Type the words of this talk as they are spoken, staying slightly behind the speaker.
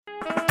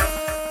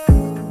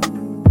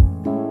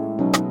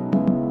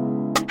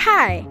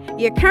Hi,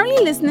 you're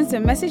currently listening to a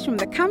message from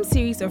the CAMP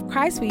series of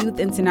Christ for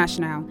Youth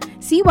International.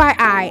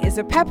 CYI is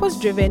a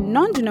purpose-driven,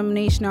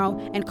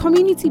 non-denominational, and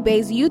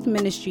community-based youth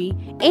ministry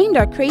aimed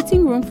at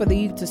creating room for the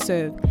youth to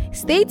serve.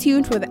 Stay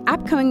tuned for the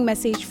upcoming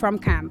message from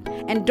CAMP,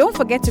 and don't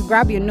forget to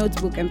grab your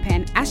notebook and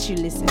pen as you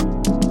listen.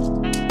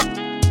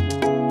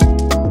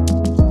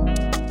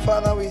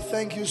 Father, we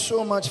thank you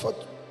so much for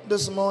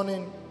this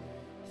morning.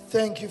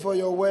 Thank you for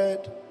your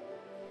word.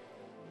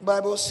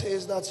 Bible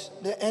says that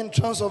the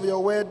entrance of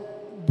your word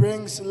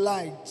brings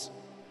light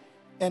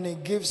and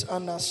it gives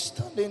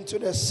understanding to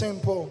the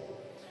simple.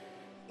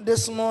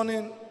 This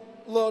morning,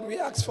 Lord, we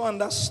ask for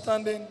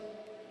understanding.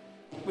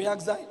 We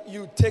ask that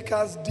you take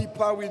us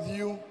deeper with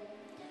you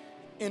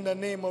in the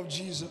name of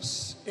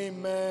Jesus.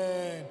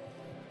 Amen.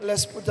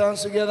 Let's put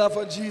hands together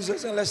for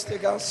Jesus and let's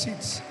take our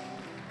seats.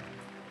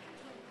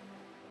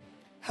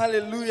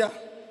 Hallelujah.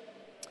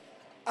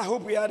 I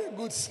hope we had a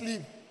good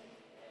sleep.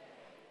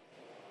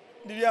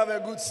 Did you have a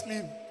good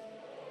sleep?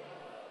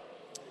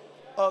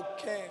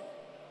 Okay.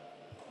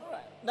 All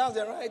right. That's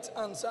the right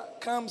answer.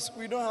 Comes,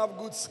 we don't have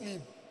good sleep.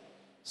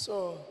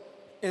 So,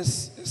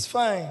 it's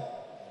fine.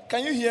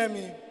 Can you hear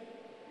me?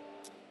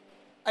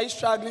 Are you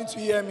struggling to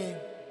hear me?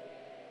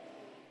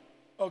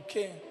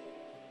 Okay.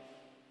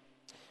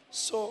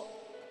 So,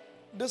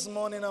 this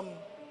morning I'm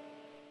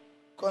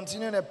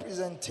continuing a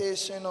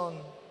presentation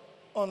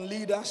on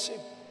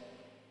leadership.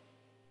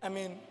 I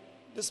mean,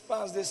 these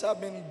past days have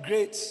been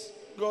great.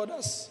 God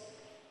has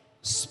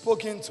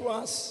spoken to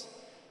us.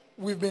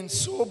 We've been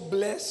so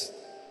blessed.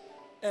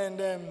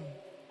 And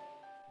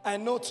I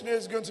know today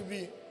is going to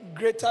be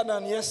greater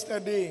than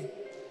yesterday.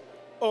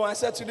 Oh, I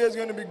said today is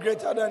going to be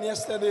greater than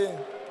yesterday.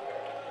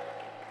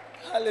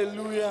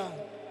 Hallelujah.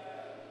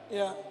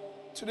 Yeah.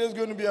 Today is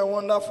going to be a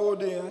wonderful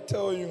day, I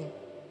tell you.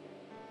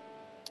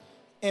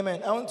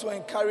 Amen. I want to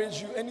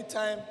encourage you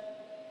anytime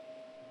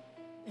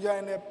you are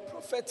in a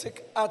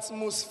prophetic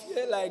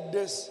atmosphere like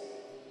this,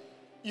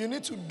 you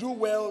need to do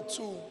well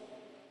to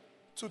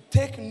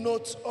take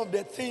note of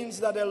the things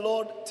that the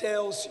Lord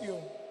tells you.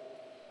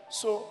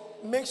 So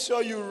make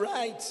sure you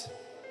write.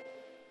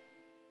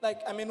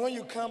 When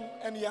you come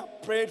and you are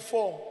prayed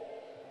for,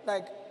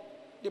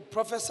 they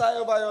prophesy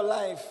over your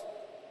life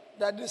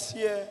that this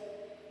year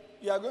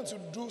you are going to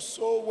do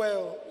so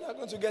well. You are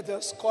going to get a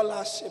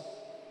scholarship.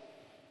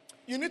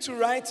 You need to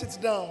write it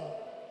down,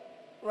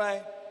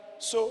 right?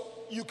 So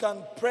you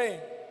can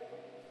pray.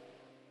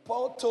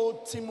 Paul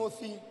told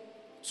Timothy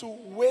to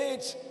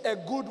wage a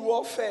good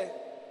warfare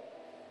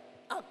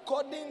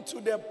according to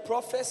the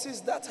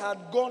prophecies that had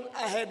gone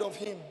ahead of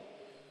him.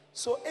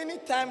 So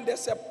anytime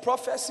there's a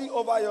prophecy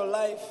over your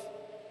life,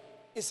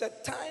 it's a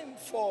time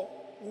for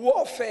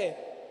warfare.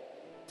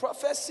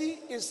 Prophecy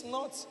is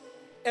not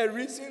a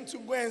reason to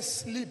go and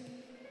sleep.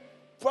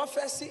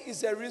 Prophecy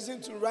is a reason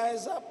to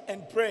rise up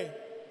and pray.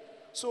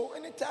 So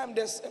anytime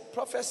there's a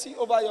prophecy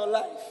over your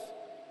life,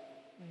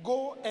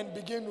 go and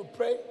begin to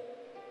pray.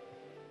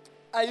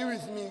 Are you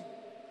with me?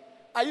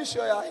 Are you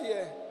sure you are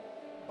here?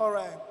 All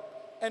right.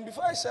 And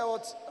before I share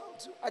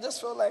I just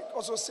felt like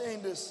also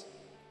saying this.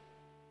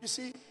 You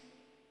see,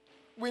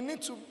 we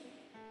need to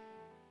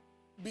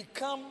be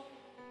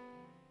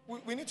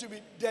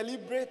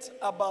deliberate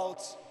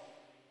about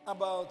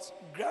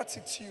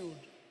gratitude.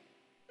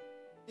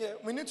 Yeah,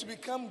 we need to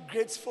become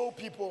grateful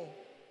people.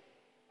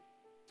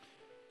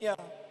 Yeah.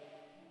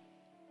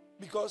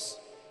 Because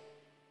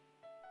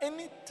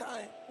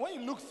anytime, when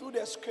you look through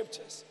the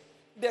scriptures,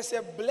 there's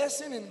a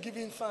blessing in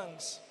giving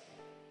thanks.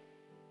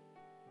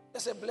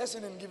 There's a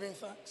blessing in giving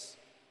thanks.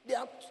 There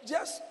are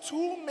just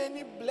too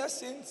many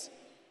blessings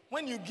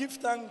when you give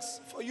thanks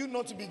for you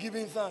not to be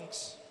giving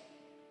thanks.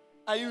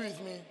 Are you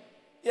with me?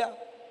 Yeah.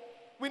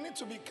 We need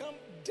to become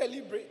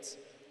deliberate.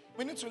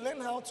 We need to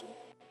learn how to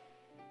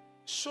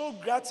show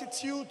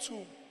gratitude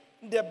to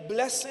the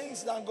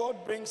blessings that God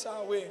brings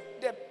our way,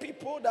 the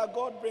people that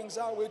God brings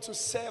our way to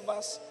serve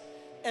us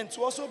and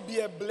to also be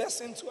a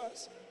blessing to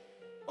us.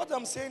 What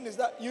I'm saying is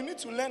that you need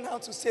to learn how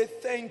to say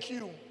thank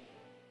you.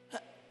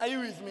 Are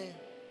you with me?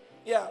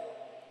 Yeah.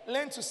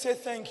 Learn to say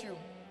thank you.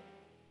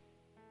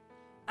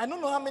 I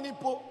don't know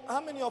how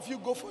many of you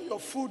go for your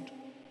food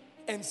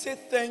and say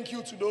thank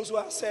you to those who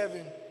are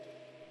serving.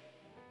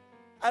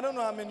 I don't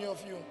know how many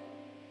of you.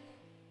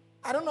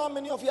 I don't know how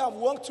many of you have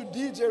walked to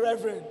DJ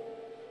Reverend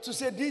to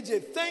say,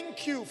 DJ,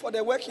 thank you for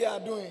the work you are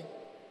doing.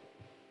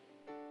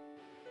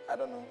 I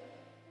don't know.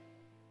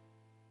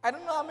 I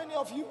don't know how many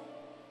of you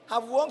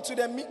have walked to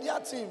the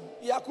media team,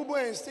 Yakubu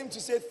and his team, to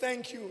say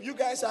thank you. You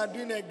guys are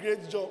doing a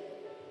great job.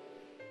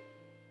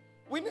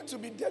 We need to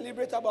be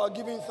deliberate about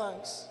giving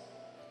thanks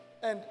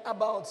and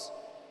about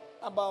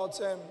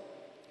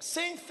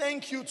saying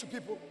thank you to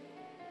people.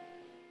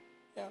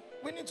 Yeah,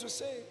 we need to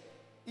say,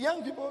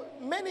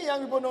 many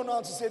young people don't know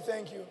how to say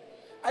thank you.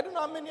 I don't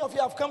know how many of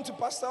you have come to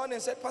Pastor On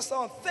and said, Pastor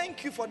On,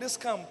 thank you for this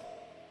camp.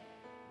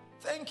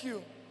 Thank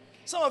you.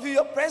 Some of you,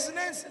 your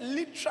presidents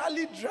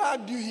literally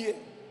dragged you here.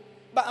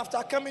 But after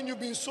coming, you've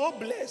been so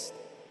blessed.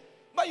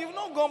 But you've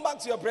not gone back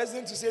to your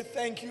president to say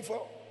thank you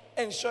for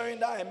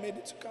ensuring that I made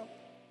it to come.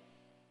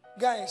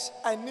 Guys,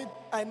 I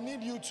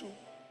need you to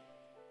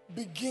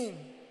begin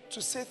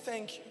to say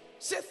thank you.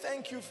 Say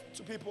thank you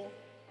to people.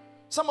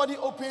 Somebody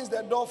opens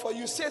the door for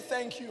you, say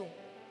thank you.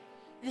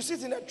 You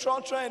sit in a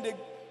trotro and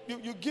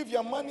you give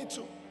your money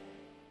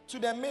to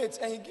their mates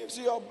and he gives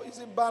you your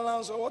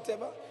balance or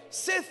whatever.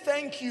 Say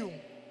thank you.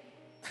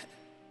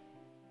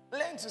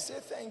 Learn to say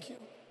thank you.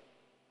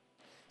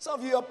 Some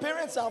of your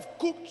parents have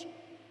cooked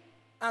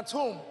at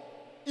home.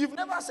 You've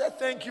never said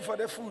thank you for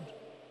the food.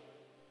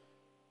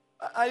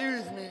 Are you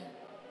with me?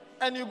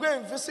 And you go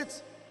and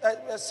visit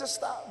a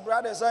sister,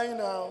 brothers are in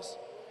the house.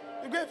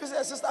 You go and visit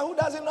a sister who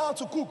doesn't know how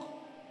to cook.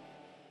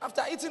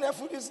 After eating her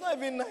food, it's not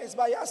even nice,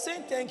 but you're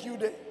saying thank you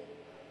there.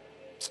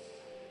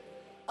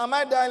 Am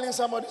I dialing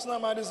somebody's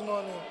number this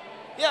morning?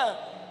 Yeah.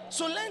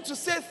 So learn to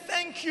say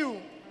thank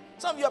you.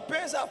 Some of your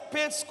parents have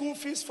paid school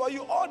fees for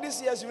you all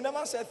these years. You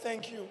never said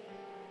thank you.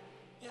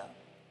 Yeah.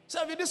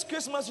 Some of you this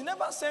Christmas, you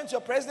never sent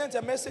your president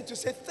a message to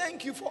say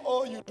thank you for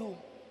all you do.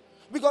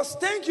 Because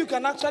thank you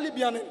can actually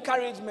be an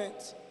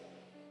encouragement.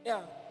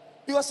 Yeah.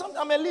 Because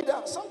I'm a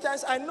leader.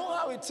 Sometimes I know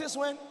how it is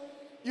when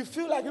you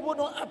feel like people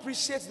don't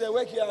appreciate the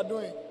work you are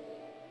doing.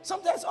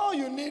 Sometimes all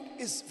you need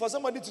is for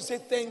somebody to say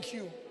thank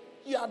you.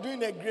 You are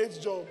doing a great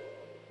job.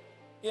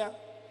 Yeah.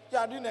 You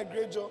are doing a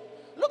great job.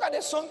 Look at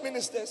the song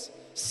ministers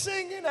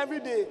singing every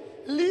day,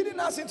 leading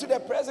us into the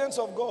presence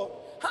of God.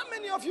 How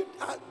many of you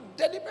are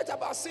deliberate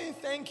about saying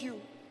thank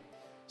you?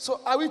 So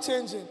are we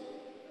changing?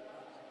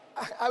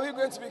 Are we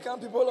going to become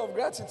people of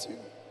gratitude?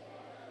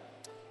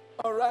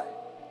 All right.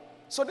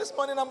 So this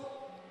morning I'm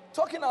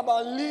talking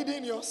about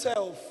leading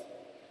yourself,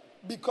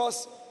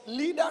 because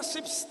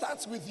leadership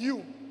starts with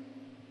you.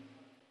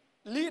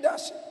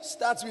 Leadership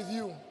starts with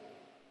you.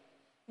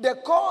 The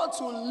call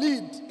to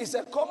lead is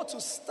a call to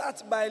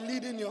start by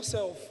leading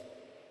yourself.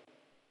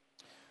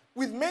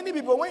 With many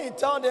people, when you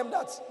tell them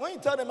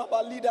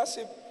about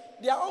leadership,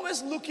 they are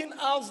always looking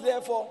out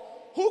there for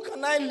who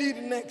can I lead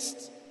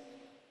next.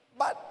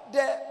 But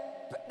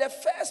the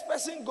first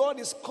person God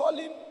is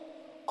calling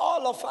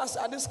all of us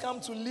at this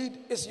camp to lead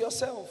is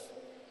yourself.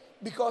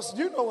 Because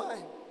do you know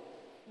why?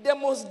 The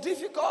most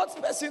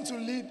difficult person to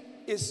lead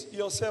is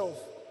yourself.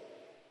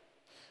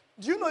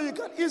 Do you know you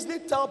can easily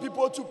tell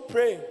people to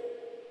pray?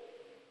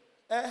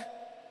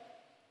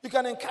 You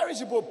can encourage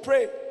people to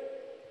pray,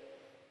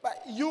 but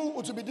it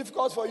will be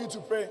difficult for you to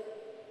pray.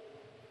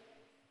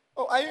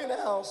 Oh, are you in the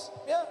house?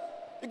 Yeah.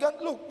 You can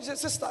look. You say,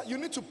 sister, you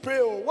need to pray.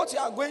 Oh, what you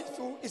are going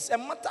through is a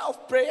matter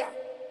of prayer.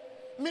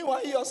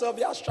 Meanwhile, you yourself,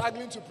 you are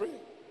struggling to pray.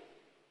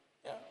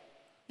 Yeah.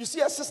 You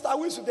see a sister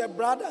who is with a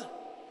brother,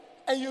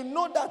 and you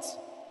know that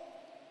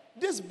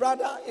this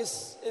brother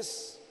is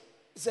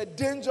a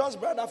dangerous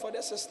brother for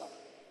the sister.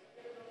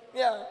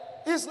 Yeah.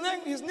 His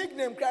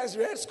nickname is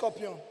Red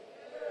Scorpion.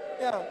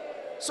 Yeah.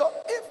 So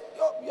if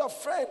your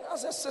friend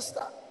has a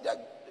sister,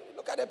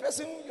 look at the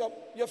person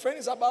your friend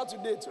is about to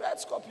date, Red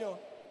Scorpion.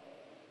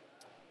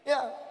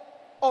 Yeah.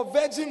 Or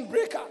Virgin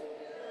Breaker.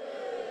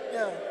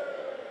 Yeah.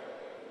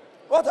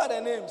 What are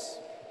the names?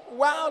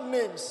 Wild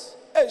names.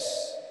 Ish.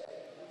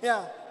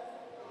 Yeah.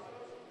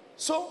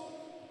 So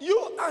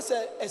you as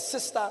a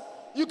sister,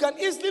 you can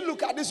easily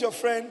look at this your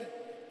friend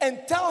and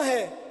tell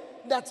her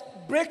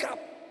that break up.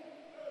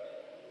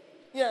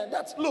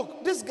 Yeah,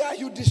 look, this guy,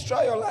 you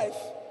destroy your life.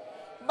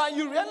 But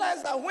you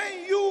realize that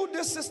when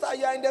this sister,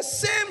 you are in the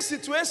same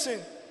situation,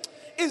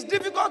 it's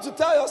difficult to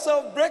tell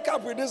yourself, break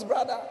up with this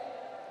brother.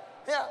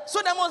 Yeah.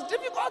 So the most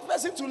difficult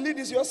person to lead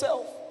is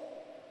yourself.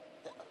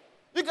 Yeah.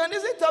 You can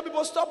easily tell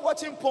people, stop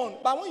watching porn.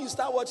 But when you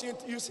start watching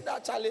it, you see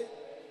that Charlie.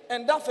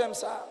 And that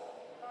femsa.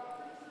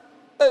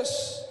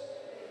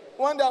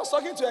 One day I was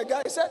talking to a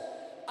guy, he said,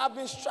 I've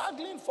been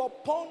struggling for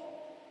porn.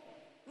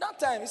 That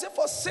time, he said,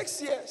 for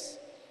 6 years.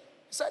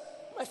 He said,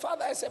 my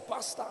father is a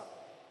pastor.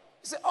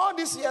 He said, all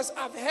these years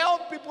I've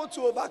helped people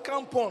to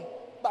overcome porn,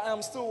 but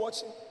I'm still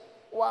watching.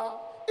 Wow.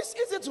 It's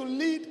easier to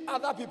lead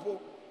other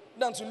people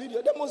than to lead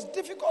you. The most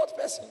difficult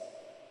person.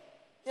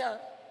 Yeah.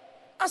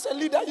 As a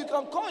leader, you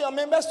can call your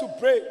members to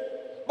pray,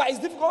 but it's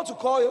difficult to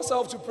call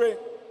yourself to pray.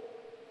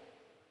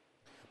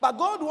 But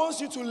God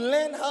wants you to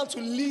learn how to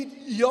lead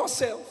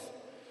yourself.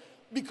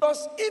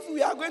 Because if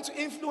we are going to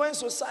influence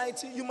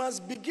society, you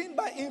must begin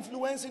by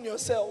influencing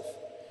yourself.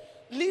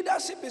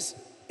 Leadership is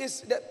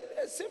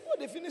a simple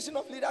definition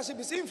of leadership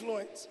is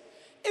influence.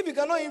 If you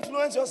cannot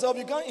influence yourself,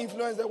 you can't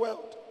influence the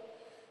world.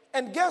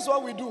 And guess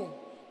what we do?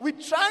 We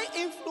try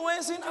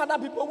influencing other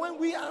people when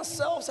we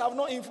ourselves have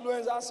not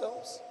influenced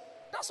ourselves.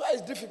 That's why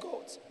it's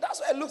difficult.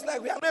 That's why it looks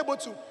like we are not able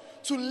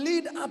to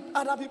lead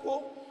other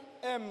people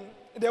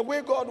the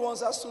way God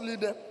wants us to lead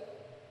them.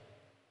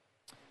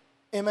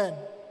 Amen.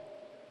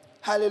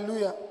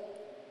 Hallelujah.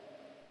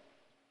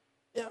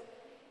 Yeah.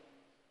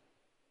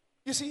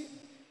 You see,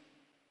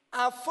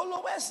 our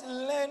followers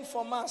learn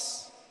from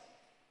us,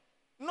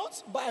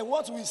 not by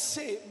what we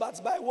say,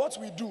 but by what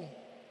we do.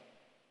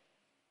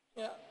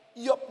 Yeah.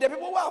 The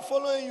people who are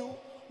following you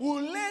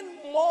will learn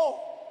more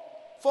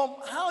from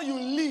how you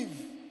live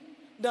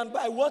than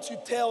by what you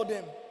tell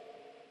them.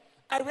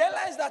 I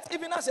realize that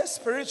even as a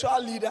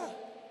spiritual leader,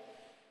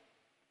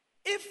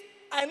 if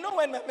I know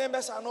when my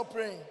members are not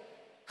praying.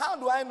 How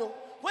do I know?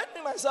 When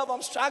me myself,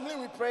 I'm struggling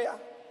with prayer,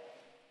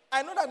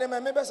 I know that my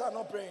members are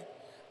not praying.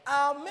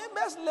 Our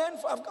members learn,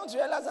 I've come to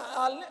realize that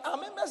our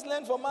members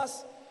learn from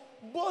us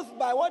both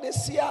by what they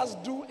see us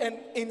do and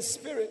in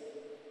spirit.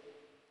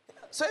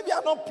 So if you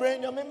are not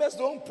praying, your members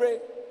don't pray.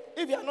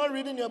 If you are not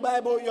reading your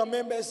Bible, your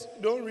members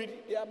don't read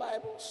their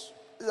Bibles.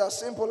 It's as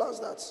simple as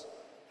that.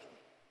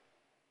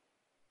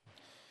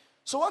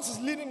 So what is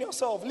leading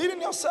yourself?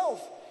 Leading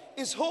yourself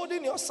is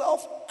holding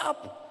yourself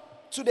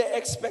up to the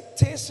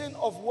expectation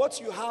of what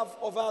you have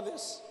of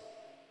others.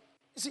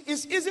 You see,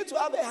 it's easy to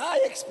have a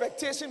high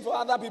expectation for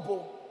other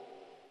people.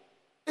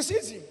 It's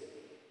easy.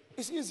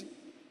 It's easy.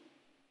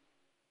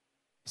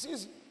 It's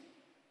easy.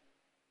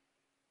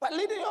 But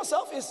leading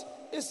yourself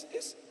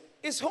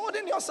is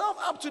holding yourself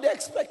up to the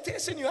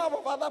expectation you have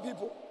of other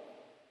people.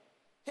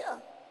 Yeah.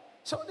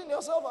 It's holding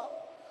yourself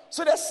up.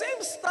 So the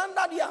same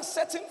standard you are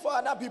setting for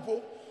other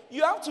people,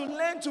 you have to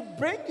learn to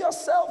bring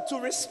yourself to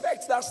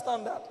respect that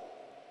standard.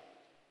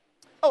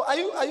 Oh,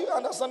 are you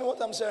understanding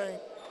what I'm saying?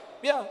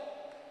 Yeah.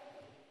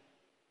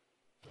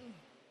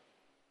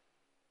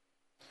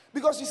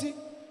 Because you see,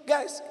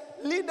 guys,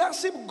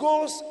 leadership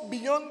goes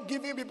beyond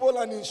giving people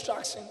an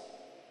instruction.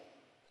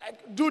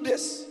 Like, do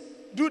this,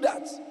 do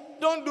that,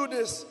 don't do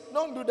this,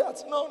 don't do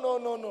that.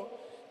 No.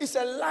 It's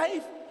a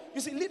life.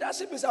 You see,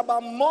 leadership is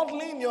about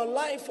modeling your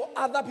life for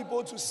other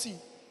people to see.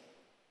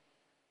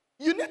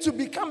 You need to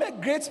become a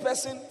great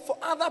person for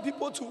other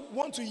people to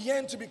want to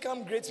yearn to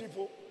become great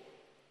people.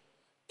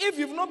 If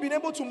you've not been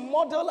able to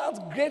model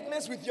out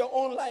greatness with your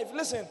own life,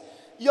 listen,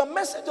 your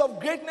message of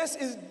greatness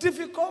is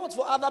difficult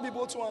for other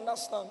people to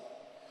understand.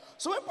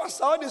 So when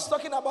Pastor Odd is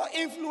talking about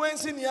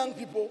influencing young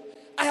people,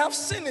 I have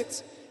seen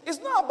it. It's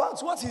not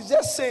about what he's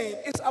just saying.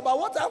 It's about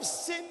what I've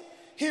seen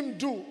him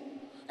do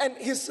and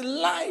his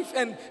life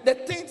and the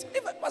things.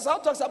 If Pastor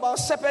Odd talks about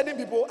shepherding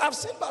people, I've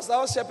seen Pastor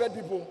Odd shepherd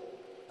people.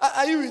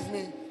 Are you with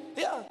me?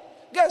 Yeah.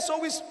 Guys, so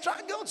we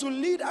struggle to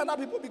lead other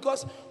people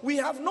because we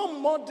have not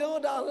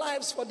modeled our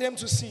lives for them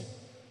to see.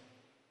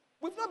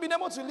 We've not been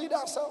able to lead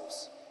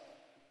ourselves.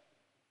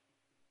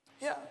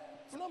 Yeah,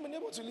 we've not been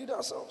able to lead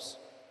ourselves.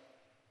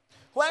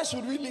 Why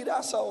should we lead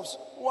ourselves?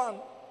 One,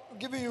 I'm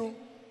giving you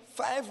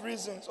 5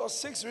 reasons or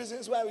 6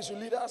 reasons why we should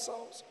lead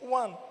ourselves.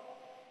 1,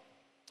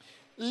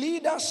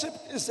 leadership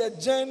is a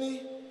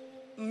journey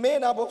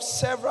made up of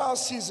several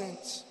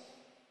seasons,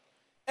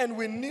 and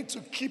we need to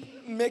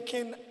keep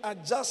making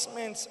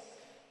adjustments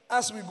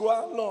as we go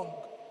along.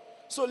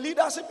 So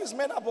leadership is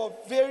made up of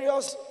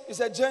it's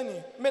a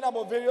journey made up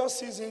of various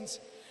seasons,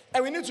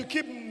 and we need to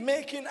keep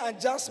making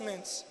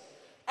adjustments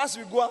as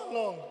we go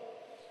along.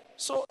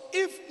 So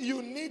if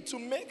you need to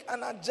make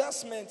an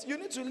adjustment, you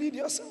need to lead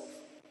yourself.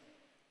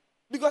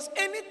 Because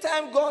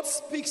anytime God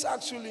speaks,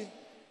 actually,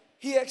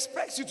 he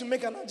expects you to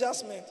make an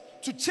adjustment,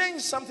 to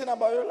change something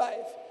about your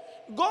life.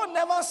 God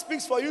never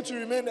speaks for you to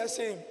remain the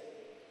same.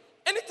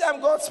 Anytime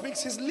God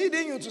speaks, he's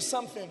leading you to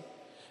something.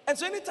 And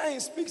so anytime he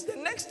speaks, the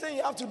next thing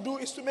you have to do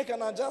is to make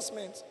an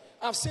adjustment.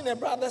 I've seen a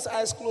brother's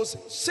eyes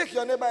closing. Shake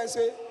your neighbor and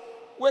say,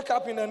 wake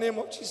up in the name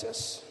of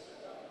Jesus.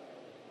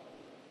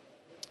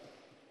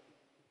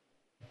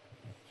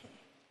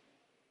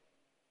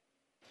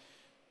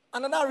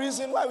 Another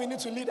reason why we need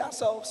to lead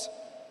ourselves.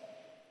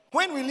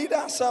 When we lead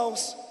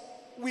ourselves,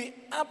 we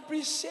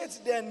appreciate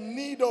the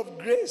need of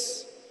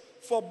grace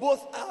for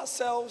both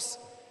ourselves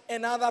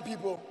and other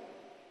people.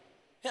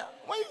 Yeah,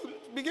 when you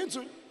begin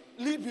to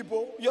lead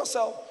people,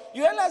 yourself,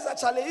 you realize that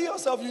Charlie,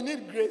 yourself, you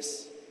need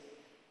grace.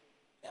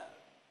 Yeah.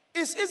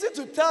 It's easy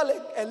to tell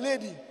a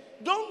lady,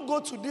 don't go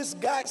to this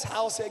guy's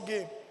house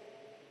again.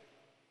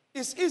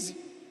 It's easy.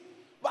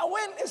 But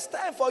when it's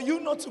time for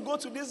you not to go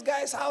to this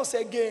guy's house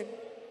again,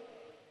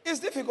 it's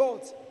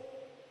difficult.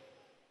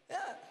 Yeah.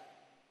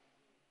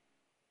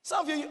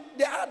 Some of you,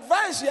 the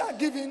advice you are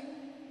giving,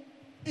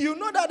 you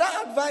know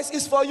that advice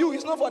is for you,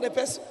 it's not for the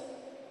person.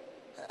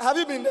 Have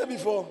you been there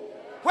before?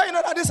 When you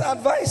know that this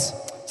advice,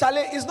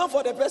 Charlie, is not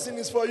for the person,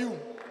 it's for you.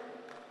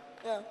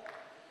 Yeah.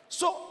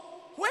 So,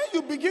 when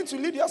you begin to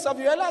lead yourself,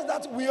 you realize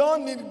that we all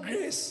need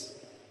grace.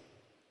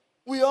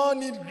 We all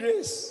need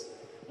grace.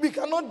 We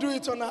cannot do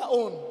it on our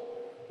own.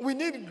 We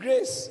need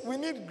grace. We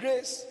need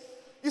grace.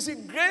 You see,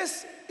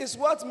 grace is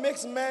what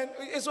makes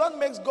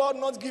God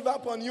not give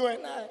up on you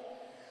and I.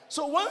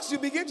 So once you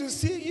begin to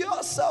see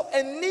yourself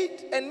a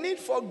need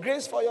for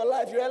grace for your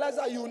life, you realize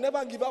that you will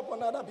never give up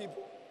on other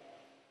people.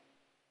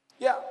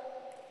 Yeah.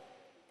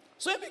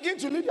 So you begin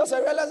to lead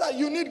yourself, realize that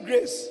you need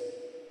grace.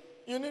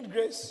 You need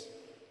grace.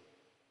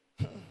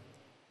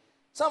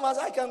 Some of us,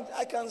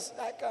 I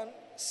can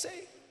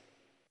say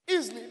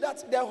easily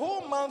that the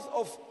whole month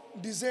of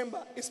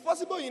December, it's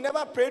possible you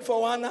never prayed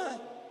for 1 hour.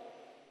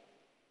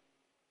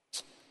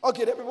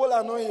 Okay, the people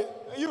are not here.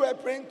 You were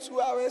praying 2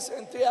 hours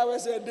and 3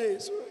 hours a day.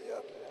 So, yeah.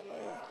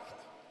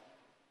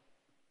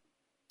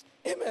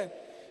 Amen.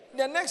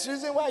 The next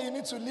reason why you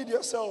need to lead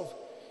yourself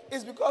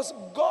is because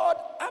God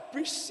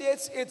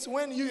appreciates it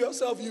when you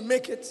yourself, you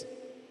make it.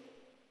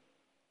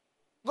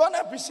 God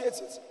appreciates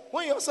it.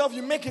 When yourself,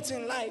 you make it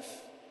in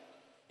life.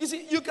 You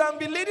see, you can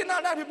be leading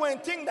other people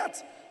and think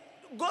that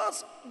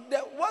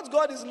what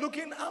God is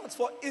looking out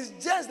for is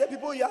just the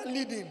people you are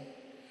leading.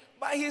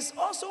 But He's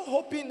also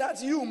hoping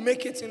that you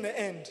make it in the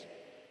end.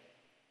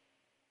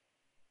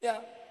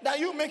 Yeah, that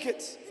you make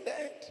it in the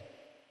end.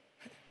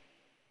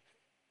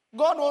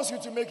 God wants you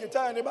to make it.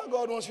 Tell your neighbor,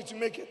 God wants you to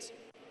make it.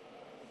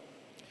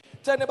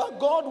 Tell your neighbor,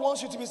 God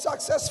wants you to be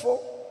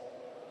successful.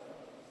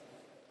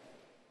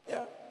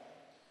 Yeah.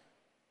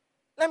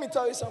 Let me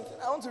tell you something.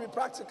 I want to be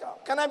practical.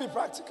 Can I be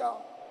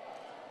practical?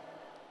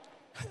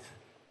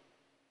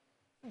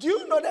 Do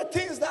you know the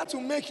things that will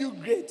make you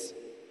great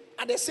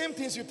are the same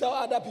things you tell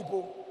other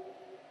people?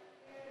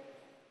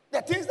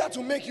 The things that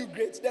will make you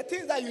great, the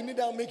things that you need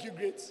that will make you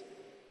great.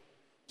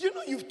 Do you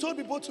know you've told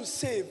people to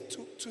save,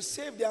 to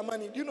save their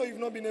money? Do you know you've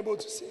not been able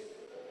to save?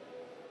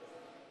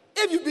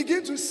 If you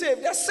begin to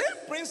save, the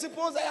same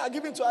principles that are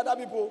given to other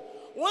people,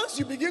 once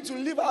you begin to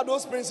live out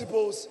those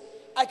principles,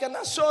 I can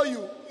assure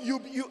you, you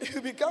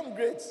become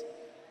great.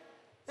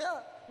 Yeah.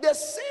 The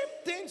same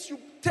things you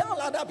tell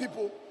other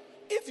people,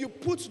 if you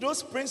put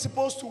those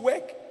principles to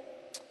work,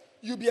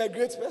 you'll be a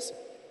great person.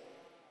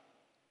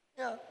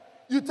 Yeah.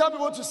 You tell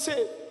people to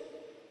save.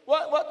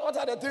 What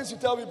are the things you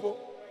tell people?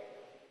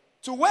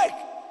 To work.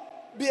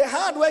 Be a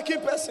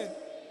hard-working person.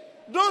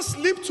 Don't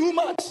sleep too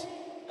much.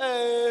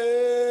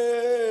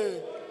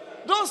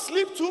 Don't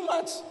sleep too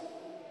much.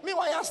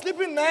 Meanwhile, you're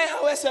sleeping 9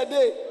 hours a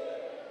day.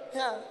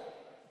 Yeah.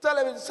 Tell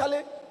them,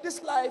 Charlie,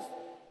 this life,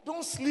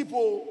 don't sleep.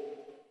 Oh.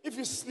 If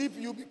you sleep,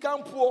 you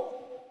become poor.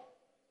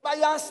 But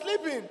you are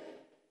sleeping.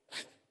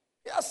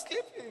 You are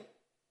sleeping.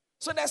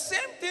 So the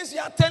same things you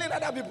are telling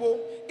other people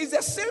is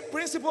the same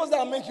principles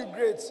that make you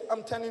great.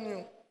 I'm telling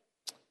you.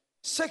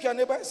 Shake your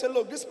neighbor and say,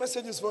 look, this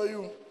message is for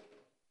you.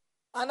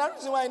 Another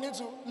reason why you need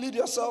to lead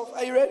yourself.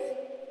 Are you ready?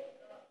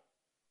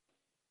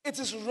 It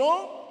is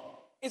wrong.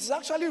 It is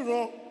actually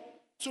wrong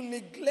to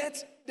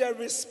neglect the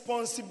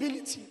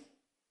responsibility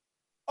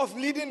of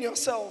leading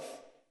yourself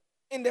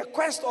in the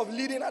quest of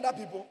leading other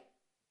people.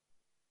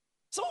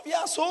 Some of you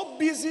are so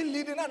busy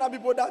leading other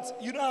people that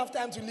you don't have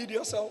time to lead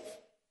yourself.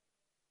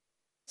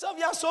 Some of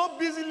you are so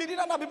busy leading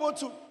other people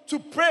to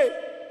pray,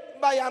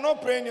 but you are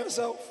not praying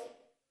yourself.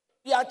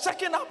 You are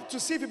checking up to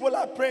see if people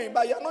are praying,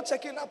 but you are not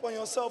checking up on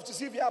yourself to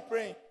see if you are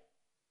praying.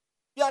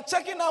 You are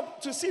checking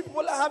up to see if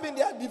people are having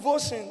their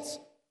devotions,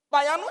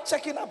 but you are not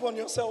checking up on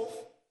yourself.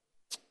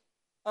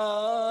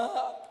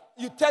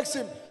 You text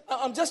him,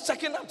 I'm just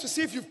checking up to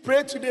see if you've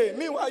prayed today.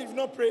 Meanwhile, you've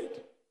not prayed.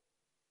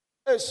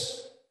 Ish.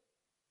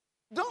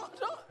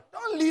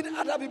 Don't lead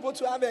other people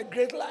to have a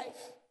great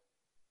life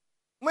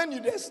when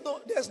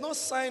there's no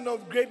sign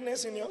of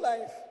greatness in your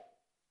life.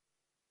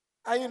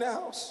 Are you in the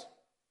house?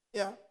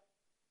 Yeah.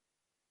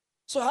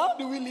 So how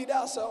do we lead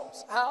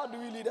ourselves? How do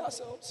we lead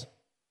ourselves?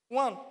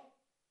 One,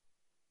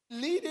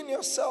 leading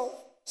yourself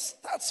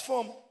starts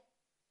from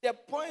the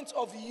point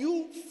of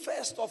you,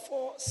 first of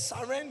all,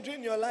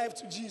 surrendering your life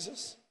to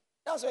Jesus.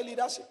 That's where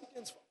leadership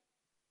begins from.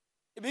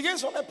 It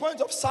begins from a point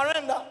of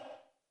surrender.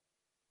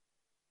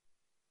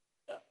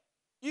 Yeah.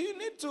 You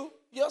need to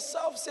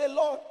yourself say,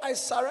 Lord, I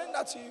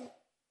surrender to you.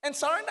 And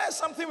surrender is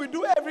something we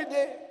do every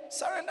day.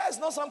 Surrender is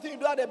not something you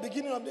do at the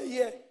beginning of the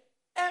year.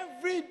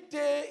 Every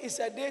day is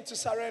a day to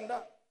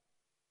surrender.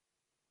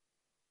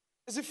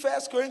 Is it 1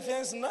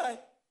 Corinthians 9?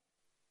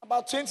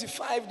 About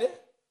 25 there.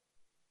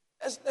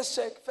 Let's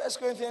check. 1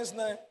 Corinthians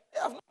 9.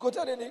 I have not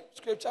quoted any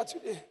scripture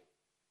today.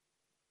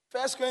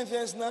 1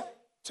 Corinthians 9,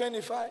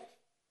 25.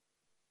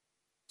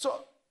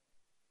 So,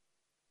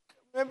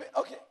 maybe,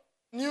 okay.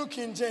 New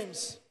King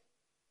James.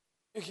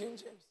 New King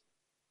James.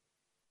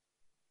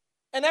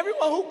 And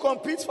everyone who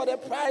competes for the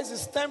prize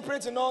is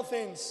temperate in all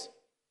things.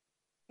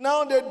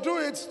 Now they do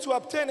it to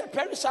obtain a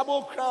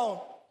perishable crown,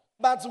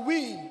 but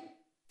we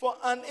for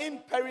an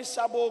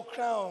imperishable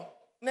crown.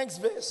 Next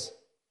verse.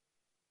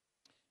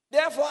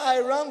 Therefore I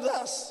run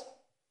thus,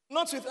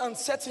 not with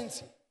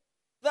uncertainty.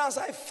 Thus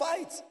I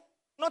fight,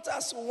 not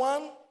as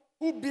one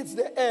who beats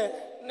the air.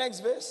 Next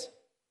verse.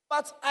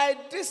 But I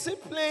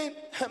discipline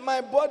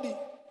my body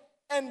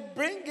and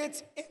bring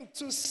it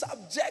into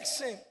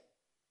subjection,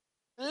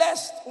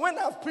 lest when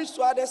I've preached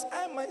to others,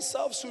 I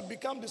myself should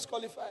become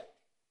disqualified.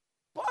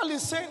 Paul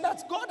is saying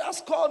that God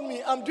has called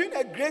me. I'm doing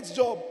a great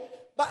job.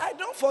 But I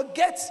don't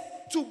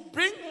forget to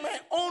bring my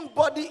own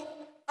body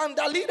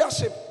under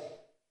leadership.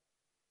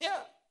 Yeah.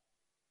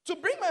 To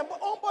bring my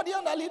own body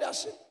under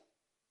leadership.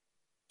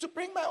 To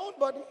bring my own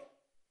body.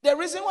 The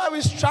reason why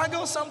we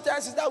struggle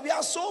sometimes is that we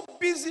are so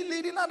busy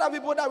leading other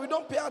people that we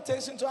don't pay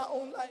attention to our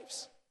own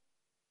lives.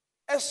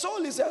 A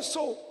soul is a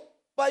soul.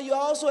 But you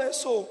are also a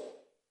soul.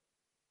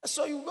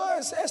 So you go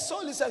and say, a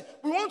soul is a,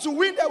 we want to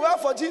win the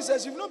world for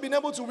Jesus. You've not been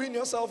able to win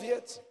yourself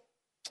yet.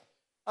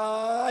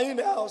 Are you in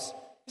the house?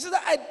 He said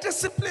that I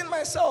discipline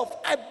myself.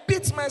 I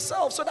beat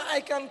myself so that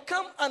I can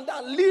come under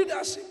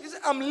leadership. He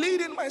said, I'm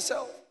leading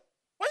myself.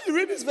 When you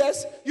read this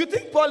verse, you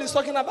think Paul is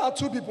talking about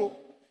two people.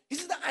 He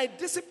said that I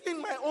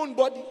discipline my own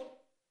body.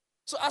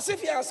 So as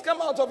if he has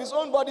come out of his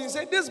own body and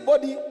said, this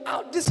body,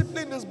 I'll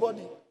discipline this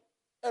body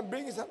and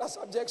bring it under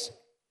subjection.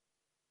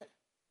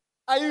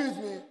 Are you with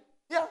me?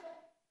 Yeah.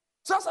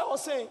 So as I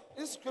was saying,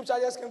 this scripture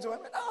just came to my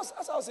mind.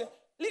 As I was saying,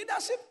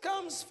 leadership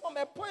comes from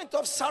a point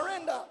of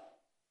surrender.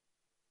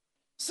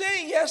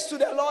 Saying yes to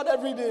the Lord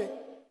every day.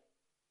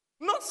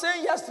 Not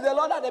saying yes to the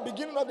Lord at the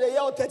beginning of the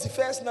year or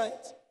 31st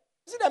night.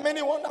 You see the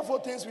many wonderful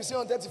things we say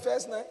on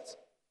 31st night?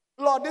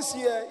 Lord, this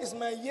year is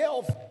my year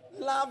of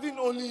loving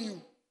only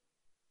you.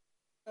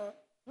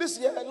 This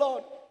year,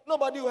 Lord,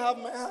 nobody will have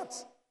my heart.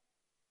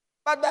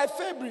 But by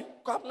February,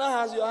 Kapna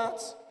has your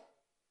heart.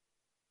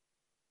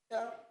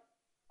 Yeah.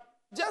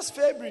 Just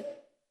February,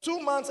 2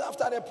 months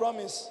after the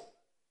promise.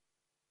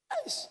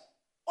 Nice.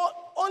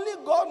 Only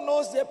God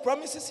knows the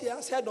promises he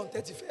has had on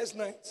 31st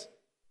night.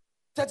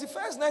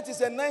 31st night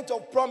is a night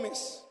of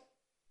promise.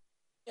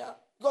 Yeah.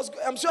 Because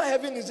I'm sure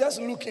heaven is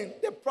just looking.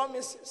 The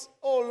promises.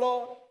 Oh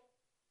Lord,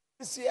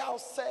 this year I'll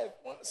serve.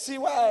 See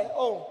why?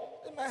 Oh,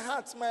 my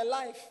heart, my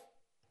life.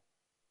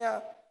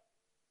 Yeah.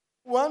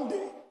 One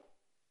day,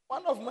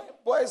 one of my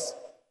boys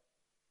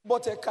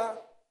bought a car.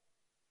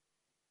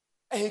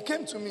 And he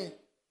came to me.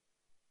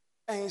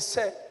 And he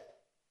said,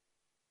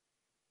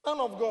 Man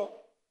of God,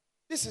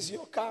 this is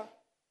your car.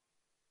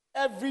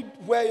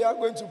 Everywhere you are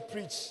going to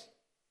preach,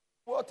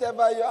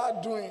 whatever you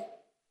are doing,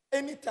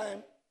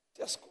 anytime,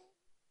 just go.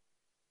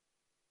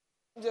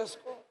 Just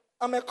go.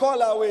 I'm a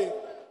call away.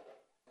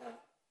 Yeah.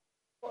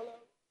 Call away.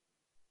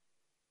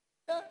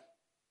 Yeah.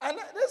 And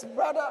this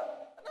brother,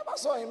 I never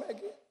saw him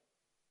again.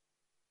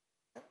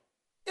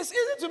 It's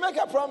easy to make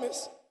a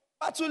promise,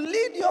 but to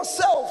lead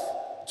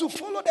yourself to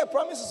follow the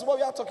promise is what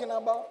we are talking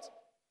about.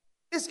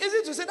 It's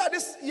easy to say that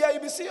this year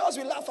you'll be serious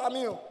with La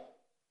Famille.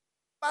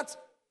 But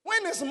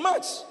when it's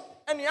March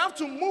and you have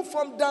to move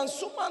from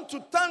Dansuman to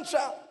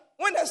Tantra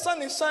when the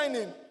sun is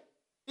shining,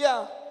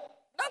 yeah,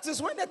 that is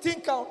when the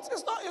thing counts.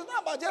 It's not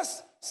about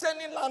just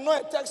sending Lano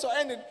a text or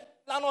anything.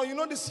 Lano, you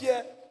know this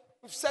year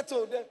we've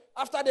settled.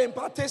 After the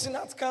impartation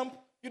at camp,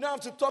 you don't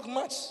have to talk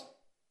much.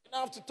 You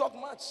don't have to talk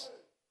much.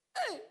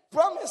 Hey,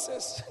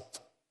 promises.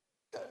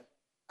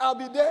 I'll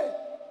be there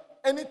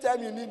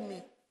anytime you need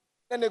me.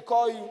 Then they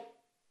call you.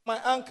 My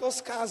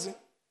uncle's cousin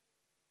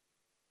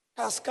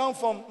has come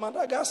from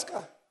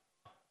Madagascar.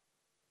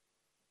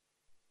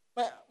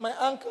 My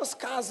uncle's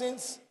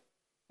cousin's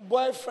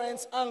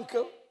boyfriend's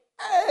uncle,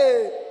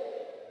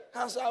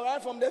 has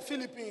arrived from the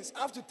Philippines.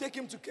 I have to take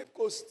him to Cape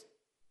Coast.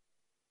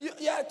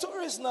 You're a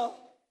tourist now.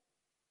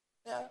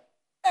 Yeah.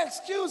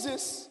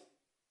 Excuses.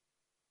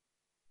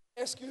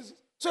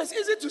 So it's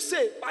easy to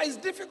say, but it's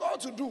difficult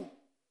to do.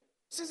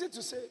 It's easy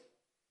to say.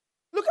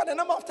 Look at the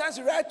number of times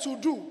you write to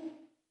do.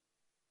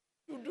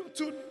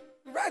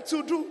 Write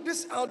to do.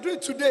 This, I'll do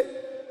it today.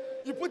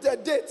 You put a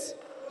date.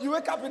 You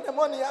wake up in the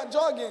morning, you're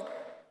jogging.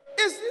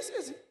 It's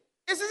easy.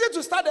 It's easy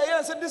to start the year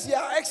and say, this year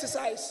I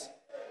exercise.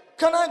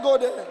 Can I go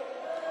there?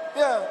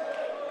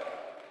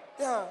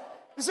 Yeah.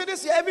 You see,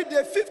 this year, every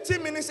day,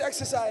 15 minutes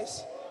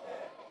exercise.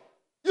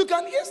 You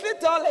can easily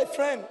tell a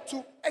friend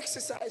to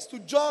exercise, to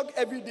jog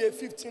every day,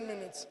 15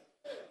 minutes.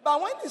 But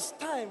when it's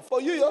time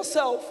for you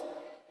yourself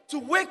to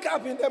wake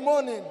up in the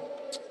morning,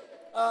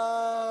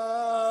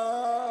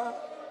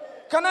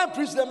 can I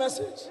preach the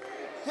message?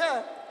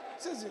 Yeah,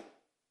 it's easy.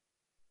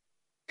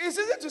 It's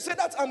easy to say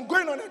that I'm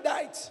going on a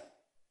diet.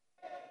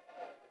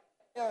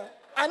 Yeah,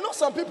 I know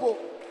some people,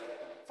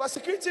 for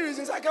security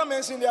reasons, I can't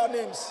mention their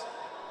names.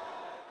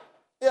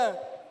 Yeah.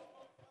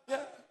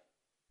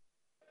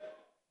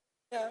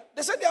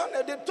 They said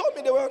they told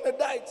me they were on a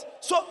diet.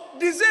 So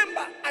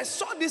December, I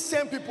saw these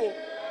same people.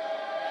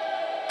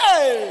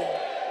 Hey,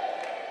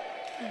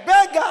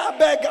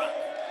 beggar,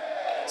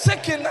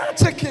 chicken.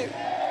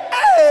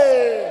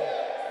 Hey,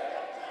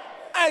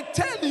 I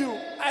tell you.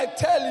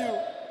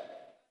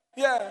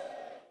 Yeah,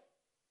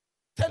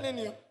 telling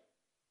you.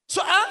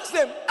 So I asked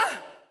them,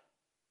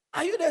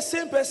 are you the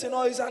same person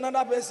or is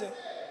another person?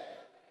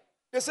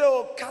 They say,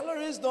 oh,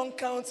 calories don't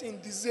count in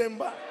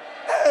December.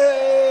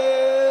 Hey.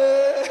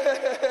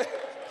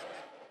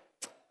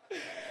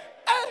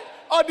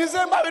 Or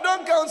December, we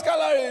don't count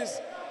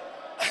calories.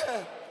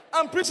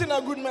 I'm preaching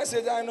a good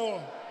message, I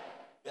know.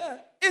 Yeah,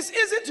 it's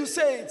easy to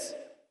say it,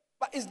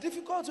 but it's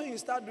difficult when you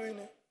start doing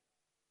it.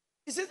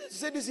 It's easy to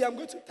say this year, I'm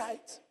going to tithe.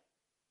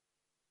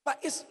 But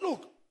it's,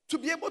 look, to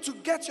be able to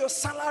get your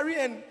salary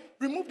and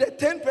remove the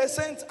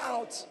 10%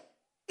 out,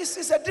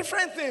 it's a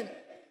different thing.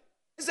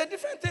 It's a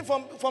different thing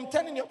from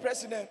telling your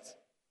president.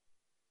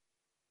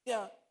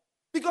 Yeah.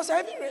 Because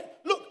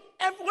look,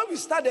 when we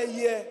start a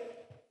year,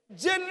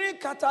 January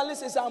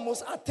catalyst is our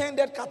most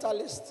attended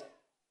catalyst.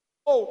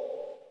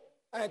 Oh,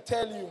 I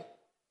tell you,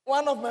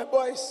 one of my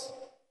boys,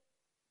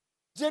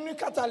 January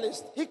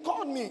catalyst, he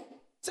called me,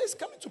 says he's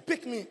coming to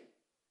pick me.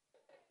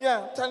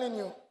 Yeah, I'm telling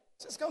you.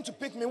 He's coming to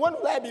pick me. When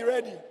will I be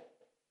ready?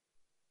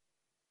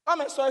 All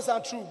my stories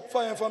are true,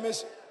 for your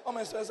information. All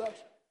my stories are true.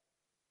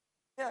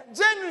 Yeah,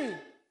 January.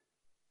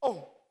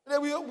 Oh,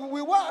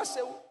 we wore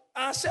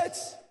our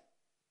shirts.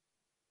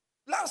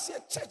 Last year,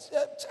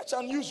 church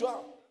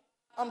unusual.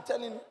 I'm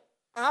telling you.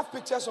 I have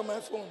pictures on my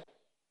phone.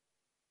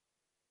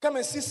 Come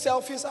and see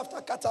selfies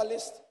after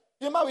catalyst.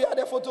 You remember we had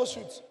a photo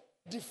shoot?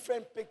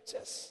 Different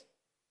pictures.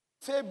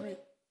 February,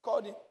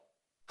 called him.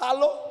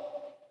 Hello?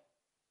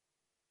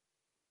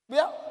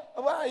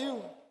 are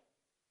you?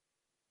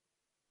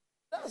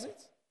 That's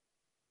it.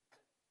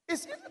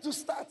 It's easy to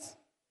start,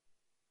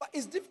 but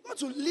it's difficult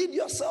to lead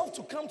yourself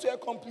to come to a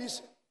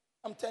completion.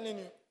 I'm telling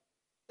you.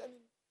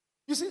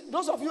 You see,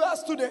 those of you who are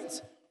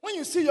students, when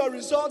you see your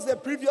results the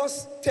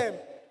previous term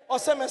or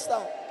semester,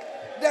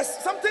 there's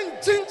something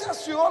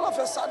changes you all of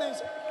a sudden.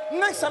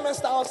 Next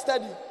semester, I'll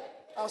study.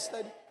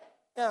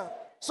 Yeah.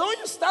 So when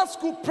you start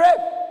school prep,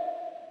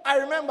 I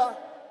remember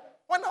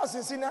when I was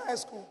in senior high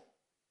school,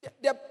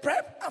 the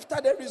prep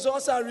after the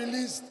results are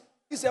released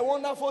is a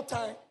wonderful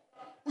time.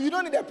 You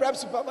don't need a prep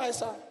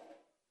supervisor.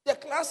 The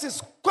class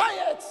is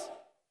quiet.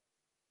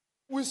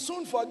 We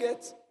soon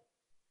forget.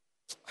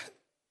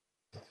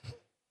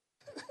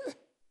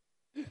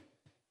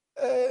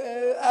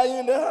 Are you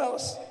in the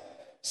house?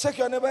 Check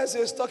your neighbor and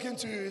say, he's talking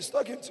to you. He's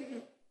talking to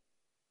you.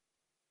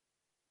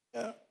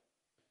 Yeah.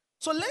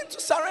 So learn to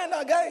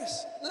surrender,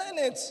 guys. Learn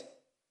it.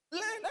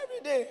 Learn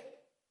every day.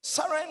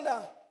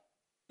 Surrender.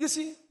 You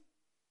see,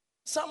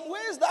 some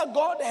ways that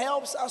God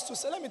helps us to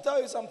say, let me tell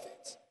you some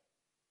things.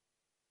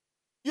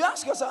 You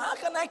ask yourself, how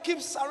can I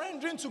keep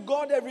surrendering to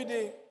God every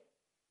day?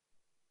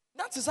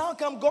 That is how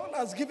come God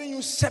has given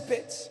you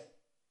shepherds.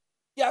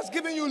 He has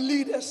given you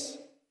leaders.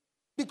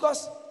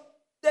 Because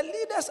the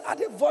leaders are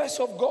the voice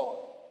of God,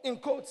 in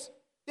quotes.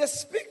 They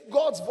speak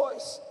God's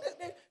voice.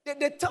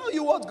 They tell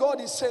you what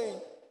God is saying.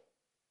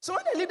 So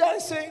when the leader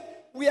is saying,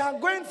 we are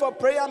going for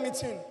prayer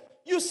meeting,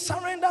 you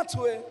surrender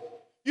to it.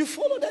 You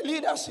follow the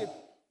leadership.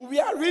 We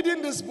are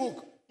reading this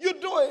book. You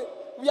do it.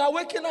 We are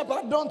waking up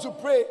at dawn to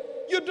pray.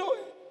 You do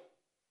it.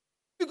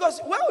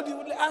 Because where would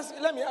you ask,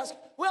 let me ask,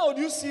 where would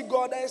you see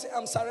God and say,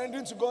 I'm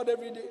surrendering to God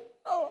every day?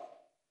 No.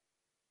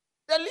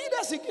 The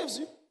leaders he gives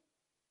you,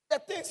 the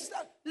things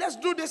that, let's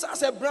do this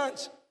as a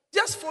branch.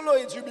 Just follow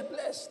it, you'll be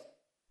blessed.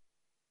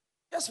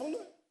 Just follow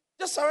it.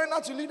 Just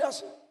surrender to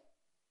leadership.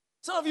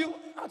 Some of you,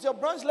 at your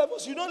branch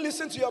levels, you don't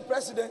listen to your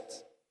president.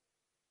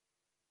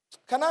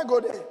 Can I go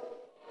there?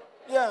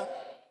 Yeah.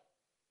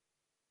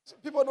 So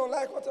people don't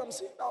like what I'm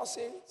saying. I'll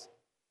say it.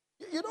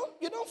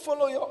 You don't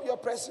follow your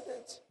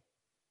president.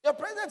 Your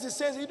president is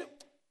saying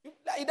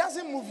it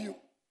doesn't move you.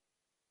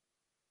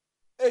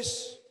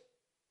 Ish.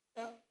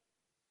 Yeah.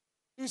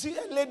 You see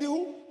a lady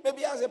who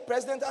maybe has a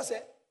president as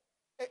a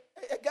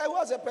guy who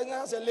has a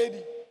president as a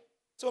lady.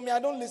 So me, I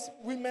don't listen.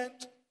 Women,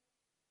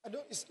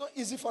 it's not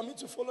easy for me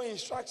to follow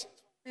instructions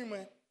from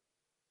women.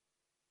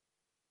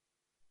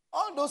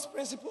 All those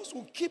principles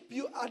will keep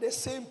you at the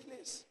same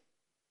place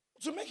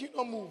to make you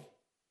not move.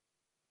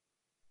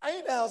 Are you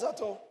in the house at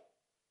all?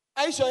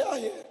 Are you sure you're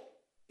here?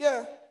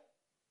 Yeah.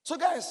 So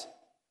guys,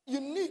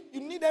 you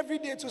need every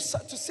day to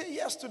say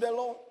yes to the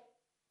Lord.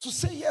 To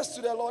say yes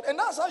to the Lord. And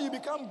that's how you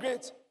become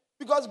great.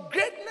 Because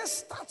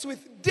greatness starts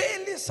with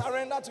daily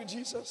surrender to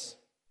Jesus.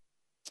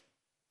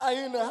 Are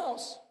you in the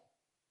house?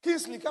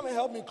 Kingsley, come and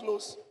help me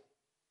close.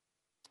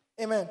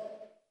 Amen.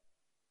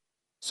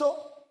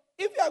 So,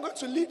 if you are going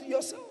to lead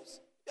yourselves,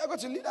 we are going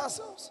to lead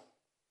ourselves.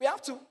 We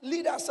have to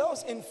lead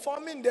ourselves in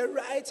forming the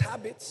right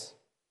habits.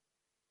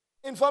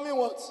 In forming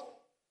what?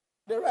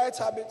 The right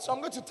habits. So I'm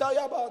going to tell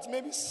you about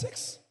maybe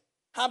 6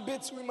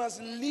 habits we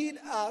must lead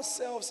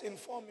ourselves in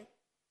forming.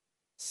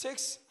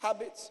 6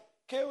 habits.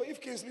 Okay,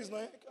 if Kingsley is not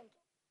here, come.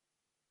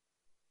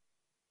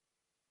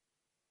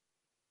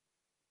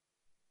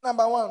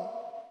 Number 1,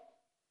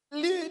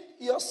 lead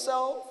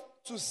yourself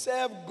to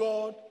serve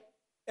God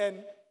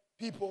and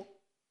people.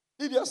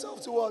 Lead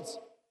yourself to what?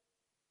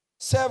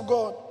 Serve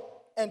God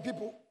and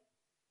people.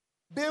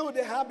 Build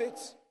the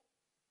habits.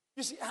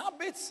 You see,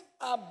 habits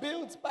are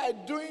built by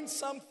doing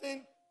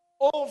something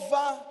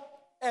over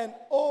and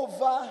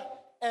over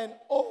and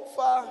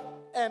over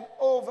and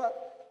over.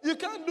 You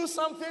can't do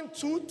something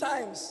 2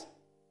 times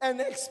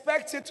and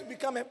expect it to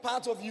become a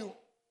part of you.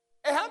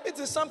 A habit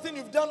is something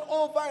you've done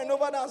over and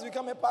over that has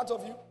become a part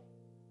of you.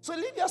 So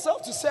lead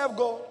yourself to serve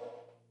God.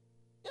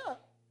 Yeah.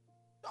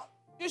 No,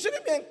 you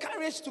shouldn't be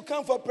encouraged to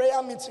come for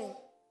prayer meeting.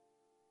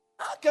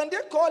 How can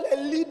they call a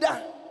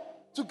leader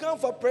to come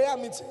for prayer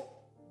meeting?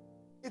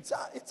 It's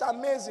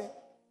amazing.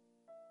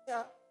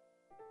 Yeah.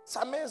 It's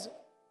amazing.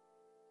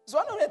 It's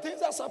one of the things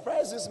that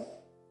surprises me.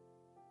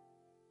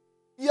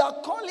 You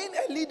are calling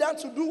a leader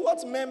to do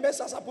what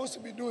members are supposed to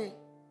be doing.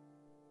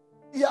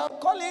 You are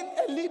calling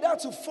a leader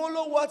to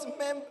follow what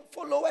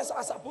followers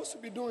are supposed to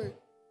be doing.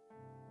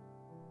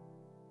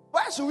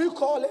 Why should we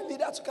call a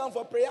leader to come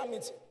for prayer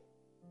meeting?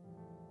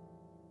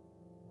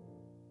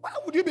 Why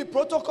would you be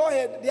protocol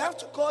head? They have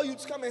to call you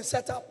to come and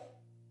set up.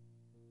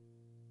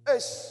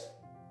 Yes.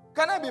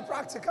 Can I be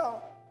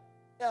practical?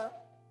 Yeah.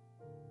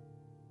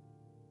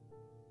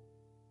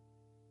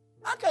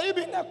 How can you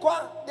be in a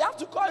choir? They have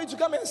to call you to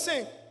come and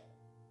sing.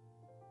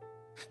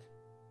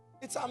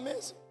 It's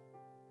amazing.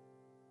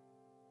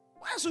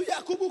 Why should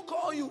Yakubu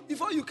call you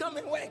before you come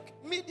and work?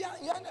 Media,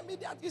 you're in the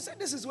media. He said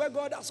this is where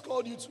God has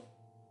called you to.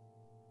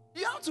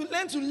 You have to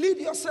learn to lead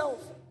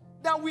yourself.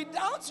 That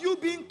without you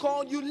being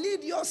called, you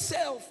lead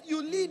yourself.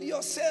 You lead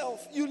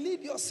yourself. You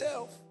lead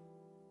yourself.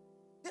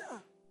 Yeah.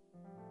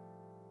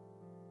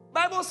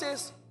 Bible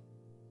says,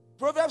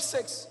 Proverbs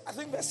 6, I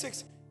think verse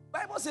 6,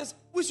 Bible says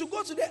we should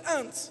go to the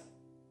ant.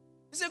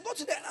 He said, go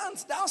to the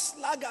ant, thou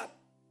sluggard.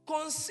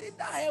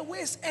 Consider her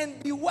ways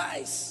and be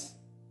wise.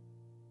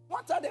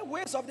 What are the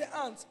ways of the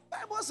ant?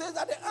 Bible says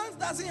that the ant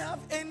doesn't have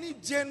any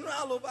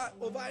general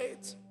over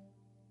it.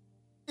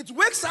 It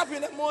wakes up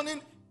in the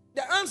morning.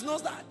 The ant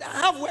knows that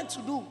I have work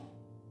to do.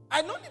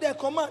 I don't need a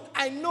command.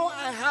 I know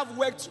I have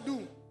work to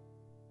do.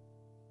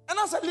 And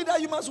as a leader,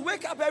 you must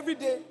wake up every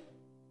day.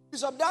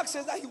 Bishop Dark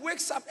says that he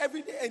wakes up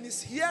every day and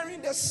is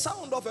hearing the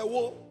sound of a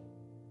war.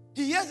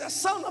 He hears the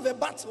sound of a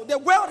battle. The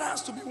world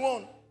has to be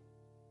won.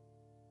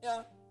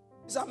 Yeah.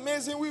 It's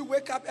amazing. We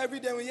wake up every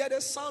day and we hear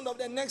the sound of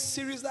the next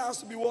series that has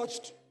to be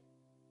watched.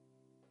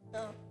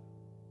 Yeah.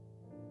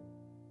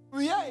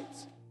 We hear it.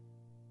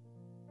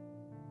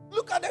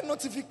 Look at the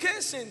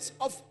notifications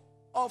of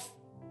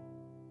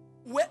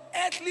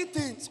earthly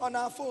things on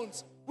our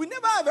phones. We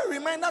never have a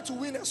reminder to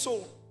win a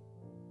soul.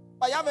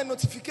 But you have a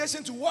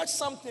notification to watch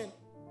something.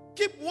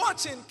 Keep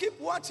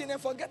watching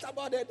and forget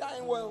about the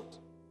dying world.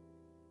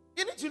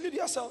 You need to lead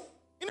yourself.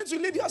 You need to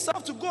lead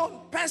yourself to go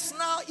on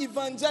personal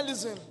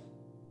evangelism.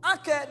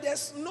 Okay,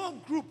 there's no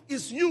group.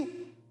 It's you.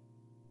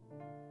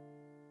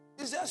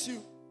 It's just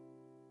you.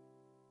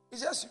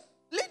 It's just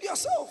you. Lead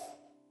yourself.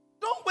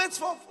 Don't wait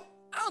for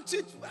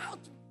outreach.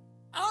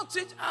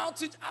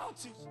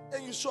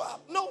 Then you show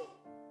up. No.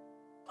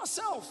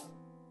 Yourself.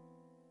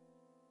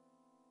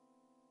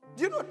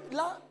 Do you know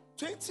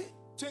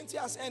 2020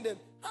 has ended?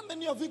 How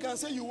many of you can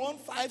say you won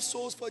 5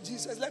 souls for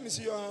Jesus? Let me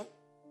see your hand.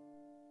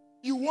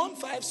 You won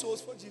 5 souls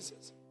for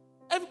Jesus.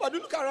 Everybody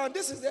look around.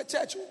 This is the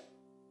church.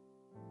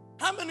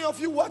 How many of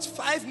you watched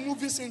 5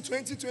 movies in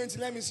 2020?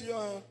 Let me see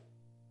your hand.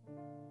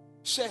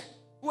 Share.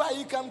 Who are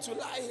you come to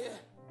lie here?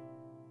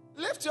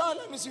 Lift your hand.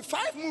 Let me see.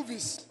 5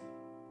 movies.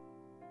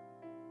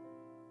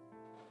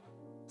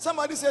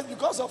 Somebody says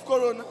because of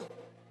Corona.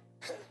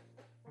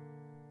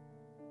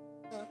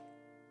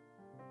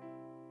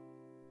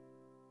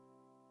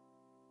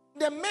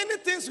 There are many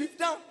things we've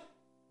done.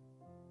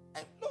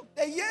 And look,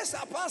 the years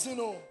are passing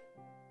on.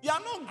 You are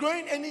not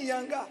growing any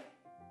younger.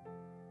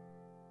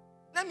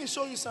 Let me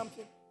show you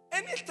something.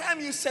 Anytime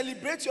you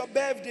celebrate your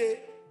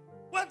birthday,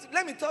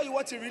 let me tell you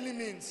what it really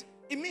means.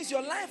 It means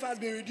your life has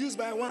been reduced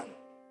by 1.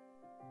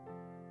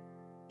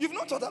 You've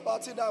not thought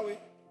about it that way.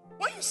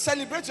 When you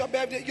celebrate your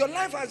birthday, your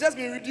life has just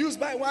been reduced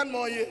by 1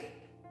 more year.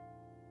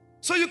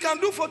 So you can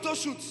do photo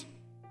shoots,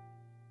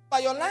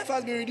 but your life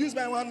has been reduced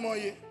by 1 more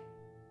year.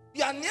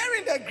 You are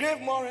nearing the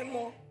grave more and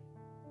more.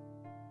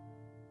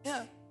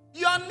 Yeah.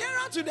 You are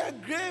nearer to the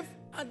grave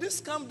at this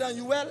camp than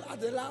you were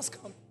at the last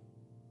camp.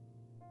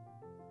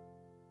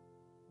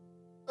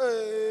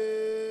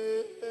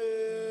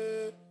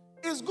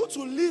 It's good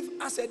to live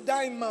as a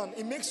dying man.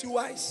 It makes you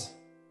wise.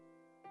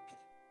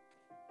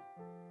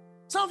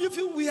 Some of you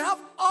feel we have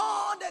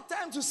all the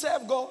time to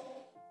serve God.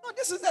 No,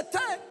 this is the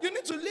time. You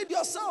need to lead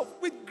yourself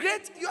with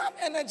great. You have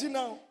energy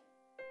now.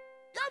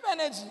 You have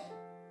energy.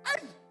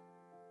 Hey,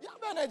 you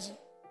have energy.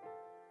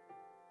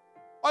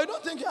 Or you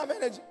don't think you have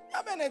energy? You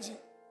have energy.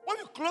 When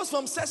you close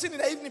from session in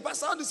the evening,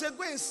 Pastor Aldo said,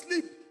 go and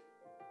sleep.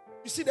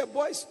 You see the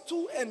boys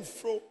to and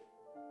fro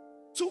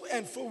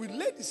with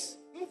ladies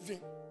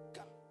moving.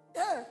 Come.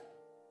 Yeah.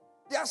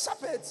 They are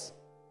shepherds.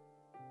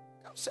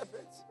 Come,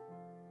 shepherds.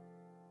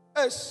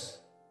 Yes.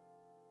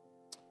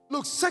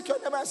 Look, check your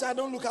neighbor and say, I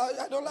don't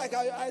like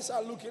how your eyes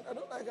are looking. I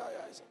don't like how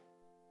your eyes are.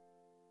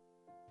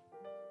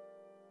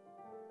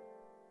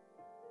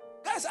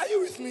 Guys, are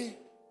you with me?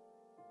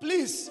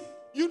 Please,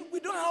 we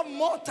don't have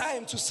more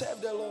time to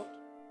serve the Lord.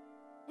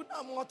 We don't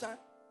have more time.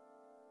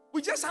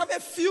 We just have a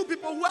few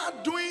people who are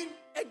doing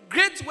a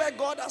great work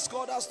God has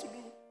called us to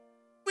do.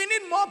 We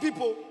need more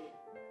people.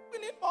 We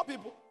need more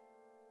people.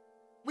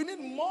 We need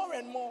more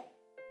and more.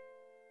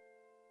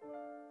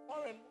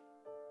 More and more.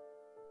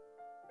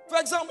 For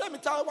example, let me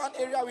tell you one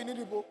area we need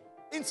people.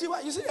 In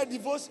Tiwa, you see the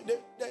devotion,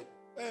 the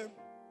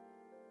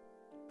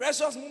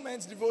Precious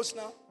Moments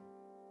devotional.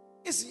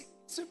 It's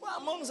people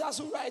amongst us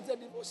who write the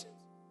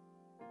devotions.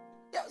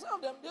 Yeah, some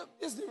of them,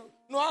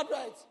 Noah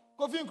writes,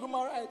 Kofi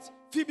Nkrumah writes,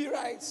 Phoebe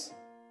writes.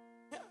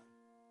 Yeah.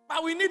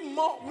 But we need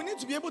more. We need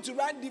to be able to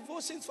write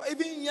devotions for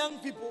even young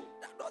people.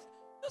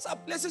 Those are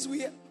places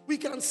we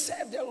can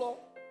serve the Lord.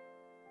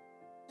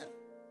 Yeah.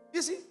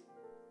 You see,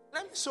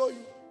 let me show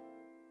you.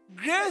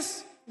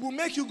 Grace will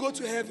make you go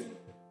to heaven.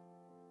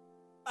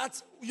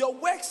 But your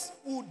works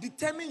will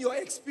determine your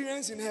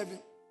experience in heaven.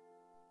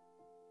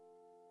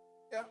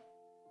 Yeah.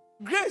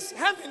 Grace,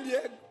 heaven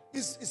there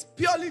is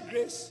purely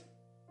grace.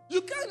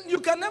 You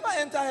can never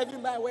enter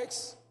heaven by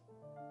works.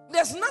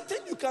 There's nothing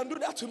you can do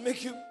that will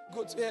make you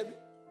go to heaven.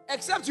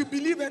 Except you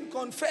believe and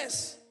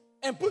confess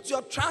and put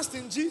your trust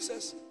in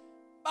Jesus.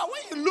 But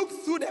when you look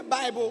through the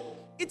Bible,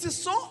 it is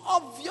so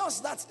obvious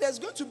that there's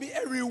going to be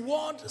a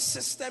reward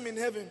system in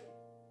heaven.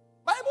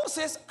 Bible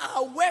says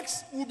our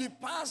works will be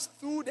passed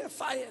through the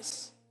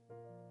fires.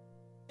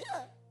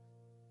 Yeah.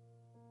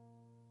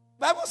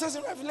 Bible says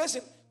in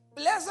Revelation,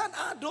 blessed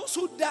are those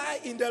who die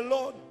in the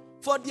Lord,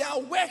 for their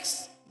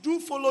works do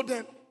follow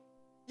them.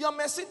 Your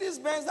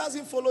Mercedes-Benz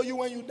doesn't follow you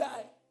when you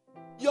die.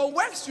 Your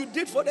works you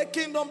did for the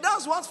kingdom,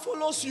 that's what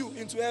follows you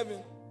into heaven.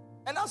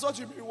 And that's what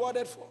you'll be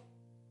rewarded for.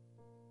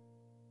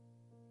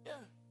 Yeah.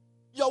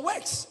 Your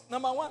works,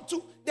 number one.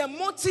 Two, the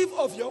motive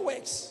of your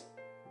works.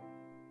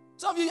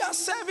 Some of you are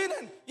serving,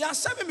 and you are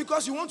serving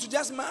because you want to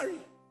just marry.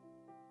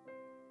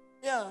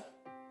 Yeah.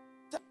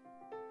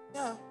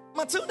 Yeah.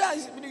 Matilda,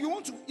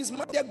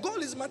 their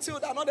goal is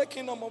Matilda, not the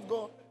kingdom of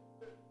God.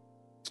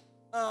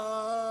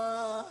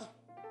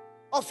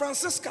 Or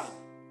Francisca.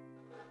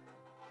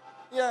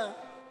 Yeah.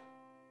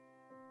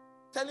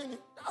 Telling you.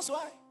 That's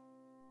why.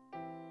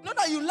 Not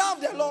that you love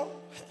the Lord.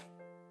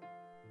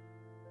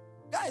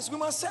 Guys, we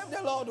must serve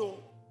the Lord,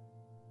 though.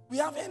 We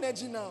have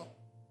energy now.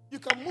 You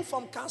can move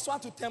from Kanswa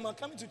to Tema,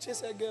 coming to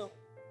chase a girl.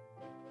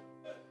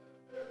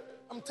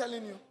 I'm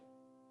telling you.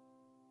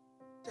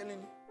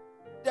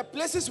 The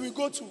places we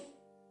go to.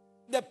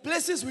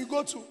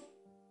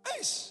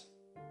 Yes.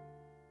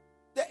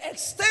 The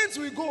extent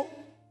we go.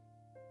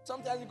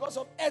 Sometimes because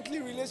of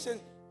earthly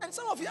relations. And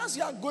some of you, as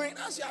you are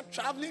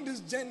traveling these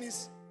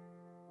journeys,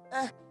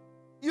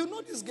 you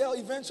know this girl,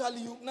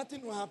 eventually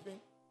nothing will happen.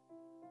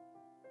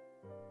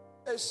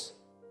 Yes.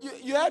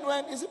 You heard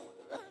when, is it?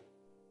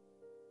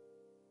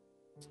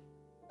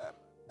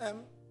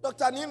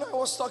 Dr. Nina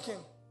was talking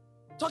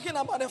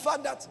about the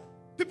fact that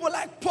people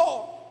like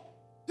Paul,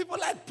 people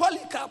like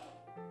Polycarp,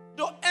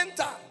 don't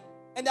enter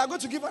and they are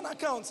going to give an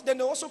account. Then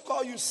they also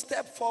call you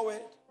step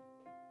forward.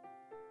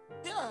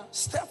 Yeah,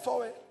 step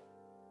forward.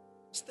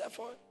 Step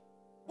forward.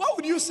 What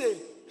would you say?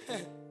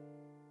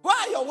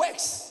 Why are your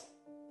works?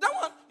 That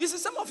one, you see,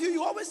 some of you're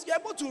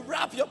able to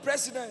rap your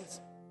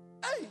president.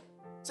 Hey,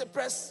 say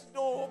president.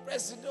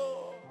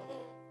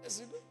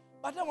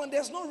 But that one,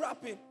 there's no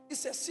rapping.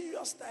 It's a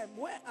serious time.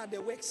 Where are the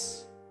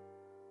works?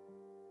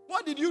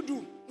 What did you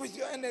do with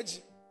your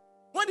energy?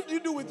 What did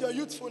you do with your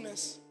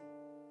youthfulness?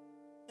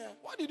 Yeah,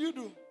 what did you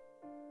do?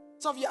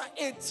 Some of you are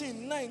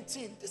 18,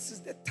 19. This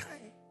is the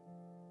time.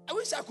 I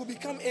wish I could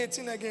become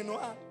 18 again,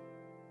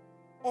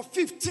 or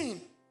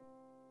 15.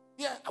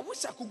 Yeah, I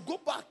wish I could go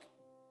back.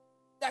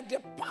 That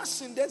the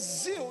passion, the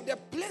zeal, the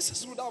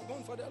places would have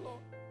gone for the Lord.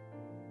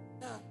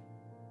 Yeah.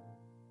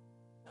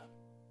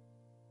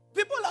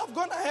 People have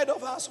gone ahead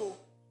of us,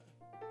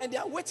 and they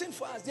are waiting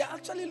for us. They are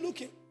actually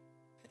looking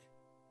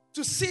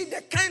to see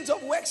the kinds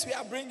of works we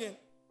are bringing.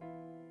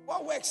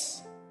 What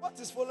works? What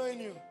is following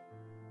you?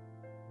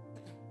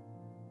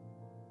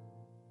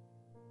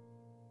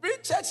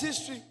 Read church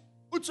history,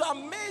 which will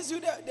amaze you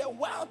the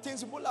wild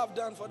things people have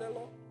done for the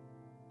Lord.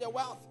 The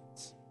wild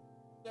things.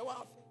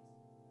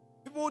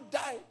 People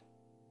died.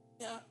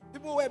 Yeah.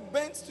 People were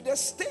bent to the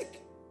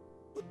stake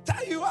to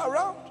tie you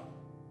around.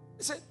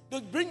 They said, they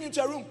bring you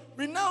to a room.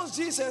 Renounce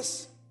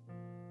Jesus.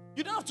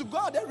 You don't have to go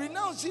out there.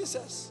 Renounce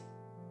Jesus.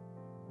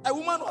 A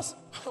woman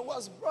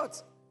was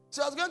brought. She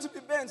was going to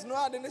be bent.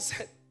 No, then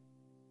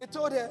they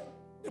told her,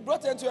 they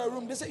brought her into a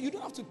room. They said, you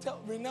don't have to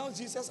renounce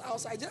Jesus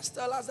outside. Just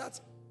tell us that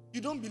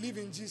you don't believe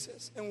in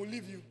Jesus and we'll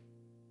leave you.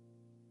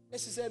 And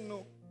she said,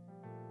 no.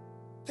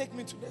 Take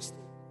me to the stake.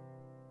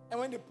 And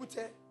when they put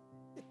her,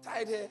 they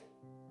tied her,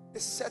 they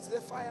set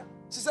the fire.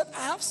 She said,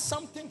 I have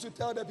something to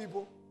tell the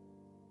people.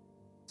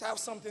 I have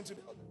something to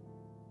tell them.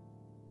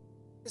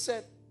 He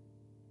said,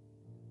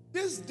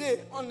 this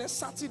day, on a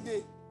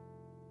Saturday,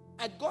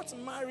 I got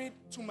married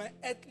to my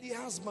earthly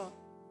husband.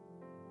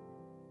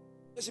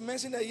 She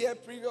mentioned a year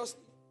previously.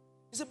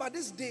 He said, but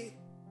this day,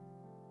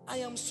 I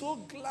am so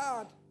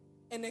glad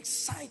and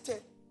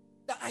excited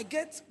that I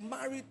get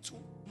married to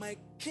my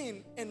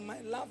king and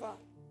my lover.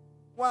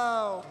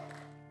 Wow.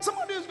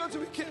 Somebody is going to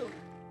be killed.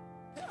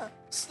 Yeah.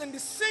 And they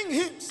sing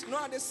hymns.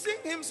 No, they sing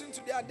hymns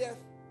into their death.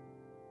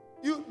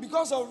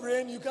 Because of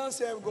rain, you can't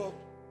serve God.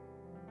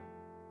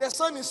 The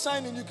sun is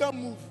shining, you can't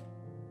move.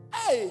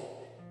 Hey!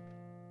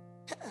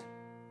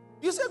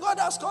 You say God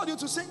has called you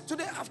to sing.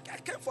 Today, I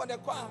came for the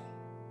choir.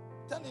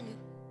 I'm telling you.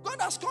 God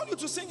has called you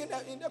to sing in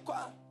the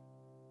choir.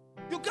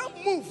 You can't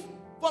move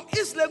from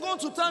East Legon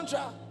to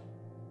Tantra.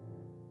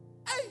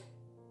 Hey!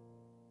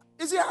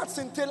 Is he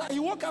Hudson Taylor? He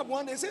woke up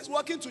one day, says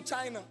walking to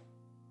China.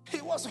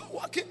 He was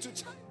walking to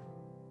China.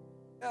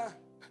 Yeah.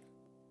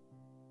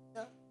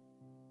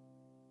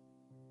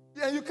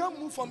 Yeah, you can't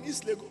move from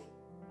East Lego.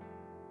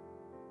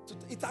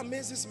 It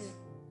amazes me.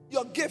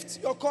 Your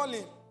gift, your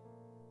calling.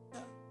 Yeah.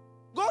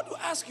 God will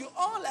ask you,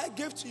 all I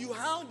gave to you,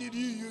 how did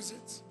you use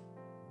it?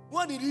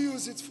 What did you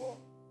use it for?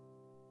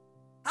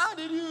 How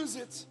did you use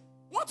it?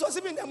 What was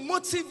even the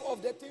motive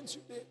of the things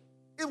you did?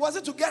 It was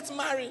it to get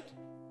married.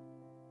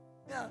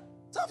 Yeah.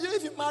 Some of you,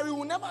 if you marry,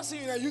 we'll never see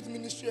you in a youth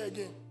ministry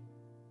again.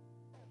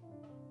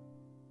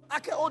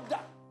 Okay, Oda.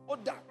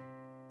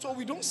 So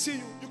we don't see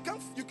you.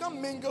 You can't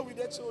mingle with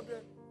the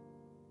children.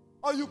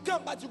 Or you can,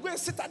 but you go and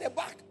sit at the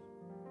back.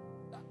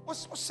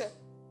 What's that?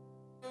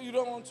 You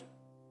don't want to.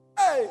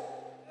 Hey!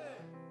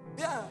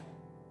 Yeah.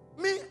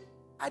 Me,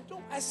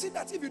 I see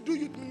that if you do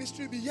youth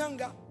ministry, you'll be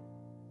younger.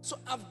 So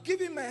I've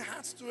given my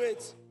heart to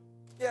it.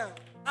 Yeah.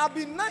 I'll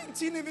be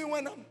 19 even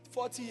when I'm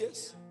 40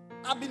 years.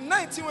 I'll be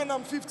 19 when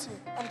I'm 50.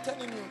 I'm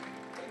telling you.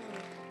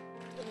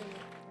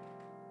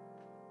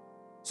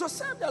 So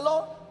serve the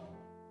Lord.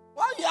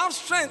 While you have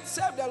strength,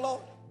 serve the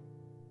Lord.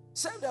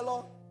 Serve the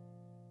Lord.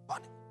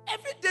 But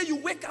every day you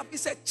wake up,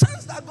 it's a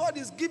chance that God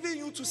is giving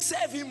you to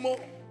serve Him more.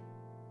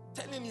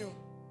 Telling you.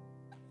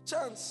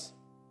 Chance.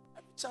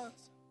 Every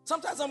chance.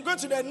 Sometimes I'm going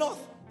to the north.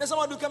 There's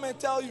someone who come and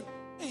tell you,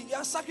 hey, you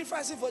are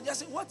sacrificing for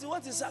just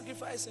what is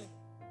sacrificing?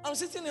 I'm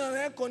sitting in an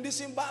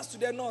air-conditioned bus to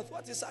the north.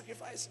 What is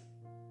sacrificing?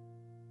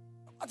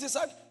 What is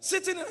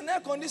sitting in an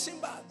air-conditioned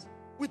bus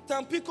with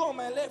Tampico on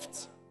my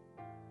left,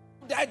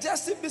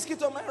 digestive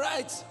biscuit on my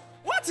right.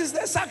 What is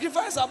the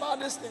sacrifice about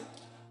this thing?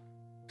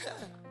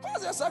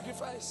 What's the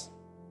sacrifice?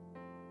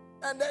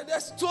 And then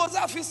there's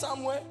Tozafi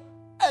somewhere.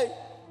 Hey.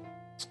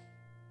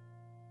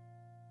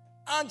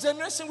 Our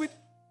generation,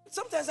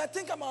 sometimes I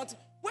think about,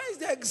 where is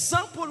the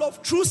example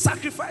of true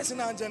sacrifice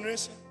in our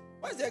generation?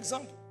 Where is the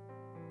example?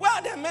 Where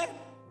are the men?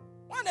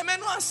 Where are the men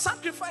who are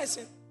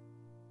sacrificing?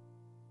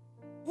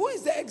 Who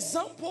is the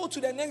example to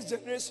the next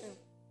generation?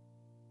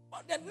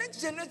 Well, the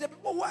next generation, the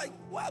people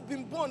who have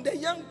been born, the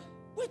young,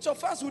 which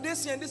of us would they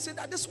see and they say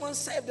that this one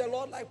served the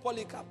Lord like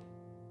Polycarp?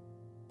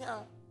 Yeah.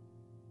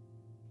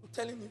 I'm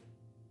telling you.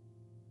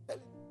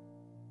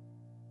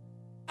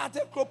 At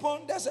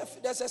Ekropon,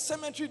 there's a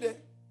cemetery there.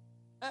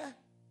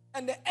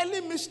 And the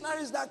early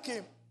missionaries that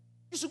came,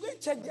 you should go and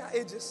check their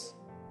ages.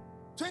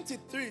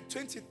 23.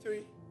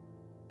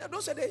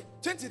 Those are the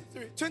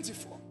 23,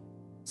 24.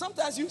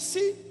 Sometimes you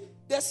see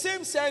the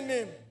same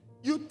surname.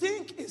 You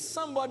think it's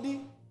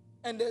somebody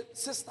and the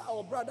sister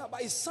or brother,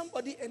 but it's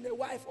somebody and the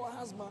wife or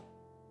husband.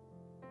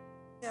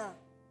 Yeah.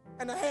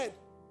 And I heard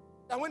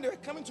that when they were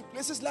coming to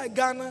places like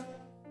Ghana,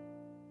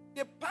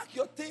 they pack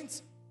your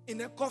things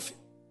in a coffin.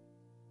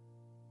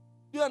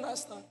 Do you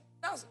understand?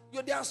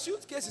 Their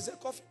suitcase is a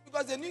coffin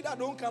because they knew that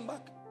don't come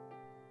back.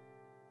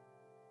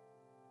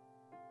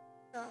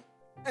 Yeah.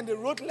 And they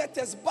wrote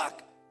letters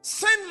back.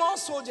 Send more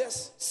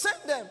soldiers.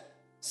 Send them.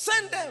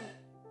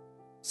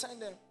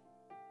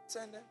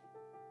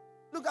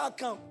 Look how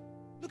come.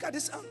 Look at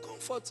this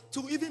uncomfort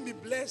to even be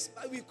blessed.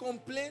 We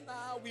complain,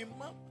 we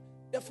mum.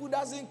 The food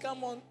doesn't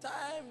come on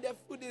time. The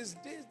food is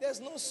this. There's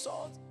no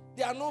salt.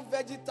 There are no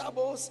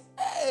vegetables.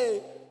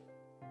 Hey.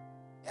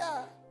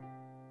 Yeah.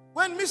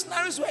 When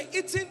missionaries were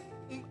eating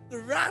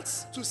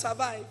rats to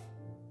survive,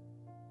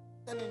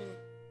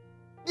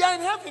 they are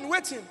in heaven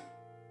waiting.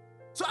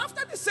 So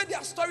after they say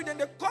their story, then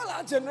they call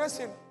our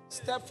generation,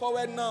 step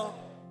forward now.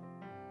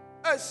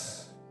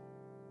 Yes.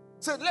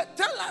 So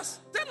tell us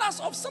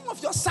of some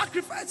of your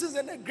sacrifices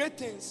and the great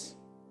things.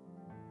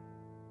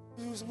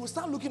 We'll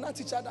start looking at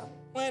each other.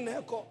 When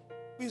who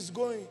is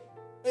going?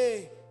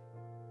 Hey.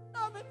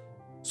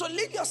 So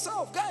lead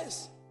yourself,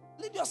 guys.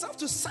 Lead yourself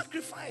to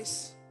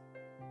sacrifice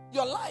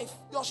your life,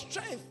 your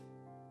strength.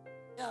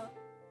 Yeah.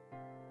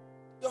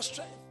 Your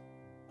strength.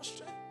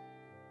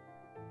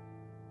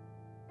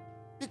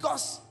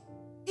 Because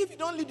if you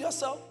don't lead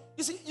yourself,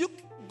 you see,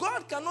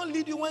 God cannot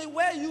lead you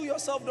where you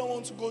yourself don't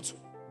want to go to.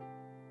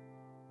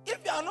 If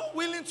you are not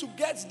willing to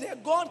get there,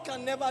 God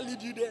can never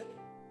lead you there.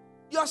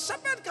 Your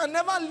shepherd can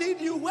never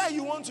lead you where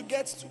you want to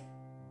get to.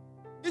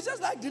 It's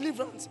just like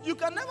deliverance. You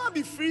can never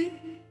be free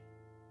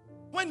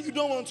when you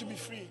don't want to be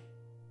free.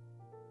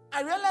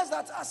 I realize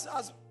that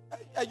as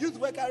a youth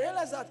worker, I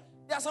realize that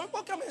there are some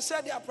people come and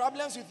share their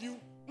problems with you.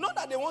 Not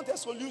that they want a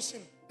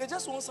solution. They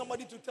just want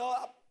somebody to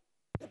tell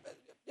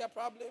their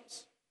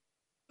problems.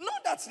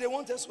 Not that they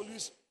want a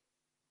solution.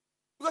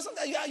 Because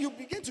sometimes you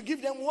begin to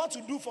give them what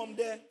to do from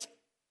there.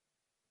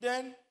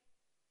 Then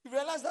you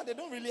realize that they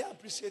don't really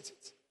appreciate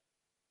it.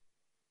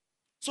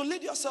 So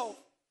lead yourself.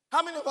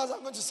 How many of us are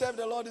going to serve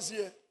the Lord this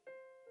year?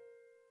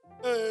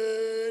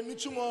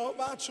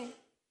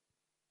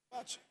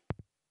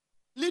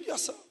 Lead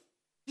yourself.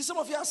 Some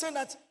of you are saying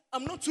that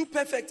I'm not too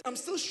perfect. I'm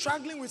still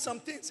struggling with some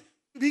things.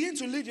 Begin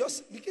to lead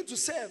yourself. Begin to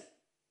serve.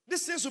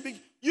 These things will be.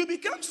 You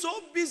become so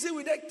busy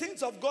with the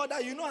things of God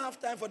that you don't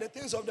have time for the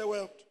things of the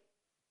world.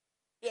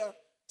 Yeah.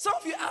 Some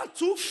of you are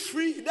too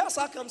free. That's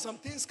how come some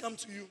things come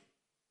to you.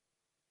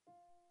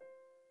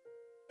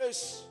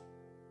 Yes.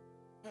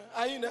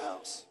 Are you in the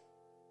house?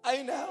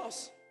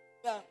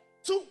 Yeah.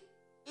 2,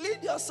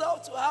 lead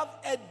yourself to have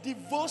a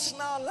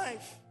devotional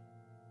life.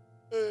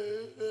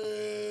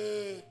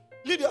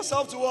 Lead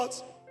yourself to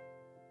what?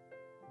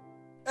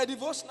 A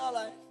devotional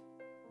life.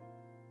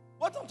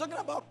 What I'm talking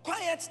about,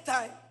 quiet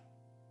time.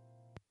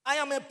 I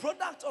am a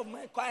product of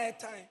my quiet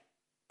time.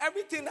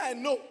 Everything I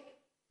know.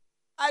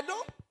 I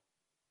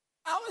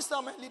always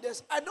tell my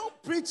leaders, I don't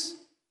preach.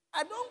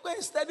 I don't go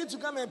and study to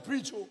come and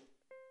preach.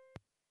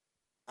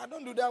 I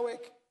don't do that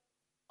work.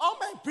 All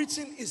my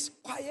preaching is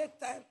quiet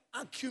time,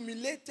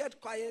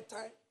 accumulated quiet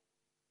time.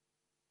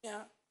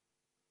 Yeah.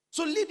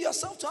 So lead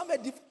yourself to have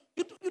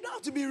you don't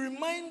have to be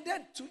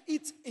reminded to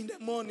eat in the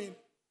morning.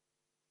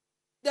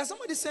 There's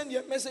somebody send you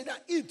a message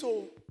that eat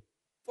for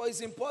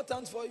it's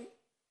important for you.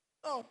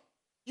 No.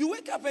 You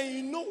wake up and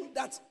you know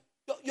that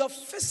your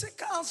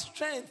physical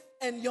strength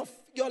and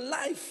your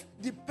life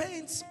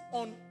depends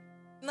on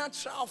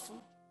natural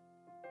food.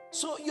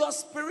 So your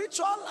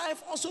spiritual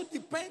life also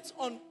depends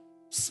on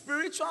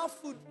spiritual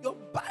food, your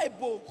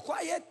Bible,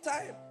 quiet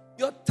time,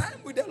 your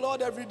time with the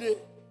Lord every day.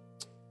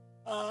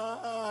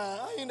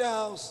 Are you in the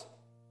house?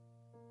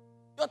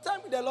 Your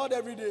time with the Lord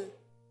every day.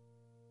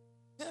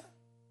 Yeah.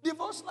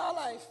 Devotional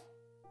life.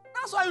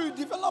 That's why we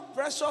develop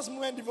precious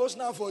moment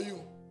devotional for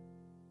you.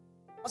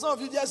 Some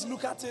of you just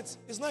look at it.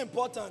 It's not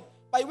important.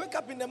 But you wake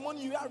up in the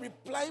morning, you are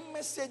replying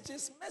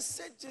messages.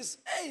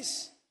 Hey,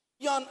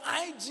 you're on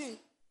IG.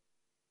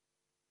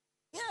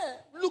 Yeah,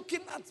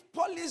 looking at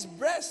polished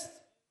breast.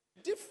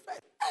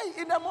 Different.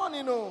 Hey, in the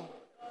morning, no.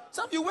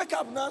 Some of you wake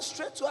up now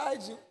straight to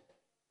IG.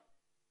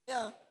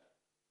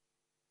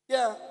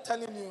 Yeah,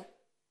 telling you.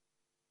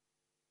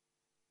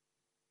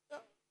 Yeah,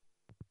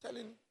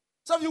 telling you.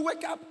 Some of you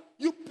wake up,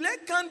 you play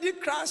Candy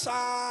Crush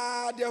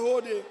the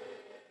whole day.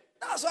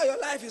 That's why your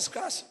life is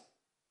crashing.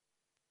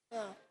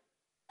 Yeah.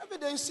 Every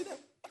day you see them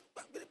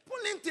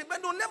pulling things,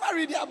 but they'll never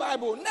read their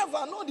Bible.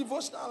 Never, no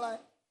devotional life.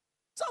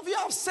 Some of you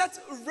have set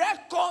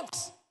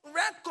records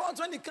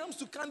when it comes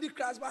to Candy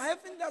Crush, but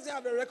heaven doesn't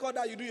have a record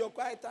that you do your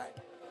quiet time.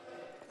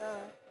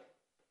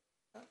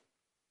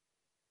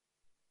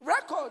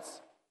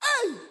 Records.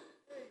 Hey!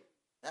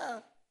 Yeah.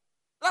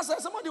 Last time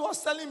somebody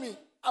was telling me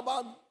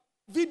about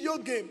video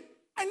game.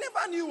 I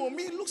never knew.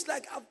 Me, it looks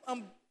like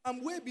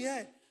I'm way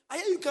behind. I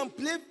hear you can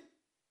play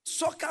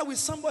soccer with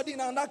somebody in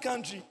another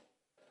country.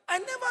 I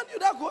never knew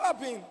that could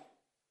happen.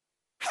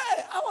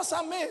 Hey, I was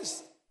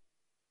amazed.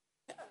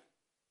 Yeah.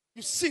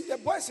 You see the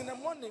boys in the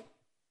morning,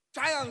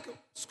 triangle,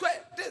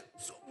 square,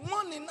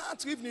 morning,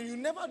 night, evening, you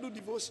never do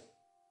devotion.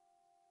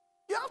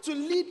 You have to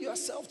lead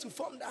yourself to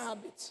form that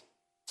habit.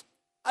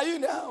 Are you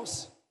in the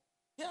house?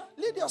 Yeah,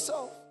 lead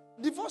yourself.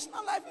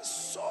 Devotional life is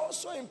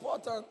so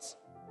important.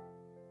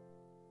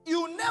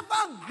 You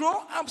never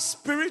grow up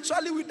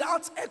spiritually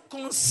without a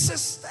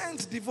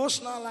consistent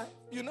devotional life.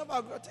 You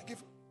never grow. Take it.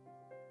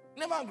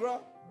 Never grow.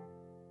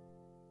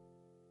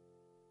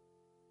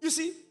 You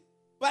see,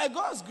 by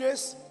God's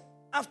grace,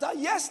 after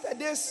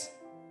yesterday's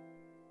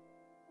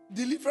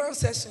deliverance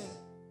session,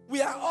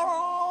 we are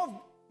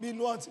all been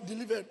what?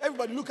 Delivered.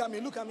 Everybody look at me.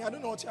 I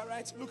don't know what you're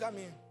writing. Look at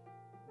me.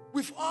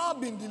 We've all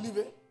been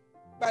delivered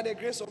by the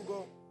grace of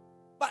God.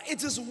 But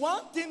it is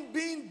one thing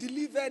being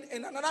delivered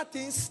and another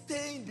thing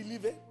staying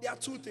delivered. There are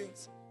two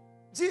things.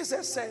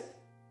 Jesus said,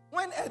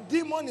 when a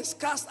demon is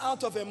cast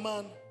out of a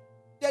man,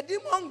 the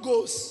demon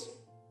goes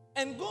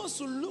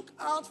to look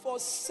out for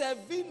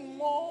 7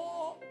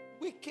 more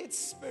wicked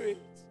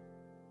spirits.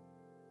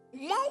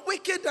 More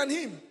wicked than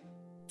him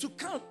to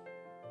come.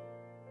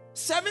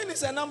 7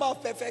 is a number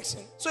of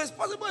perfection. So it's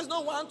possible it's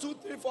not 1, 2,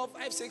 3, 4,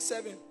 5, 6,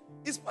 7.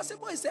 It's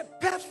possible it's a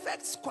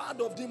perfect squad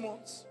of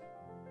demons.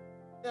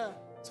 Yeah,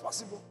 it's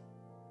possible.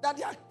 That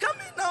they are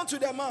coming down to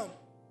the man.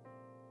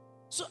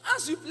 So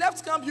as you've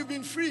left camp, you've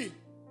been free.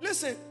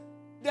 Listen,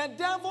 the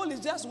devil is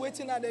just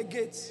waiting at the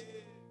gates.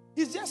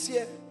 He's just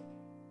here.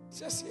 He's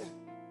just here.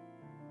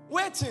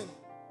 Waiting.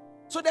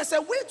 So there's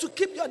a way to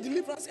keep your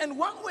deliverance. And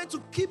one way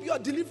to keep your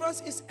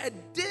deliverance is a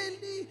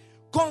daily,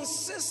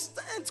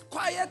 consistent,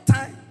 quiet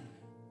time.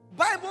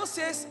 Bible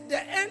says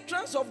the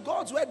entrance of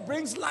God's word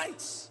brings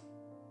light.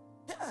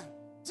 Yeah.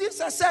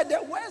 Jesus said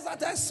the words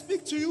that I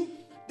speak to you,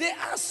 they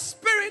are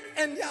spirit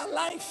and they are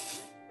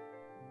life.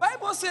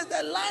 Bible says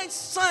the light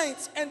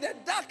shines and the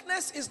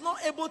darkness is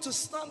not able to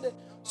stand it.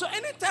 So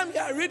anytime you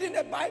are reading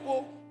the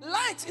Bible,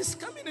 light is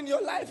coming in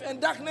your life and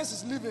darkness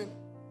is leaving.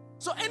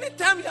 So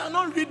anytime you are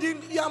not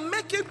reading, you are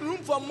making room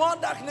for more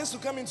darkness to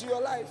come into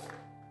your life.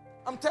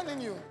 I'm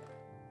telling you.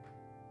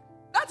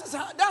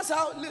 That's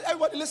how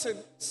everybody listen.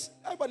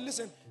 Everybody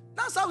listen.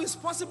 That's how it's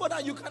possible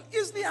that you can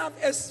easily have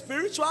a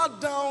spiritual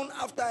down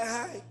after a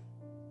high.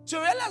 So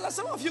you realize that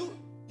some of you,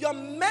 your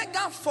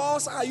mega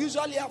falls are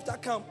usually after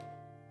camp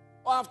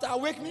or after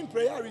awakening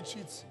prayer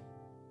retreats.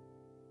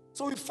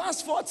 So we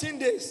fast 14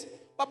 days.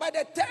 But by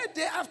the 3rd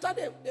day after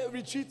the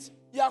retreat,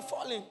 you are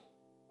falling.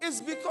 It's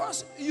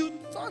because you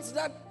thought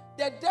that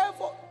the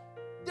devil,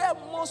 the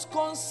most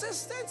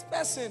consistent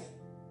person,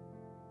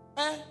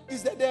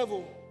 is the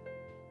devil.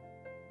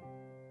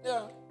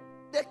 Yeah.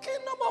 The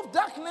kingdom of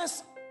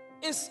darkness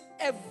is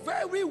a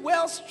very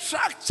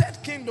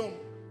well-structured kingdom.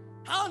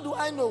 How do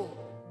I know?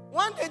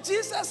 One day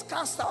Jesus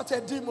cast out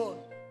a demon.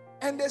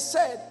 And they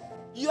said,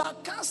 you are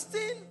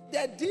casting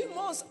the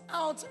demons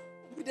out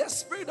with the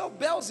spirit of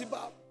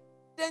Beelzebub.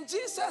 Then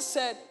Jesus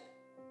said,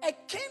 a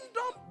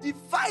kingdom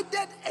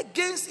divided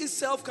against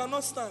itself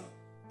cannot stand.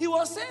 He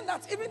was saying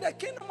that even the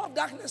kingdom of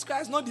darkness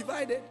Christ is not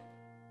divided.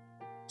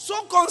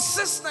 So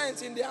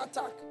consistent in the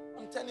attack.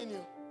 I'm telling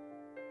you.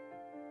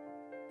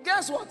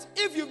 Guess what?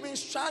 If you've been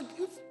struck,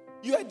 if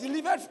you are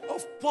delivered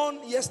of porn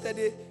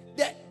yesterday,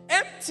 the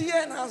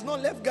MTN has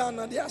not left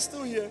Ghana. They are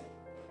still here.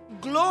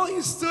 Glow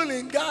is still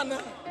in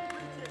Ghana.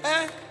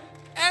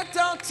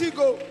 Airtel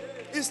Tigo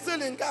is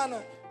still in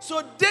Ghana.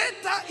 So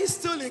data is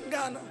still in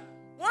Ghana.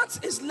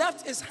 What is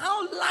left is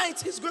how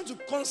light is going to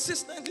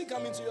consistently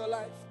come into your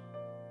life.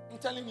 I'm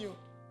telling you.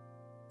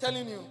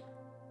 Telling you.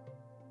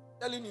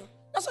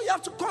 That's why you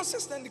have to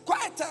consistently,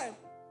 quiet time,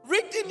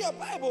 reading your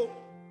Bible,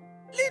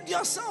 lead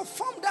yourself,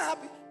 form that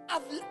habit.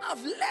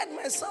 I've led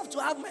myself to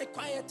have my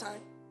quiet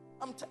time.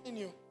 I'm telling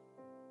you.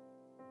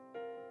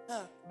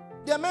 Yeah.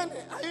 The men,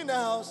 are you in the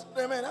house?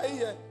 The men, are you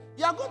here?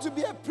 You are going to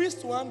be a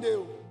priest one day.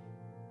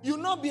 You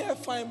will not be a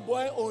fine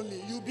boy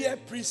only. You'll be a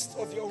priest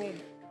of your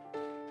home.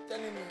 I'm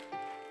telling you.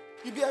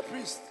 You'll be a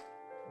priest.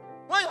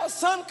 When your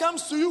son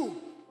comes to you,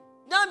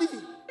 Daddy,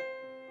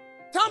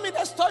 tell me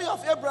the story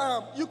of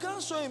Abraham. You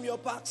can't show him your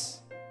packs.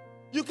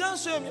 You can't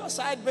show him your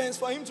sideburns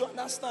for him to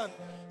understand.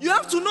 You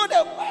have to know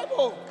the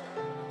Bible.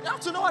 You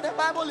have to know what the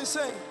Bible is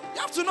saying.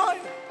 You have to know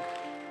it.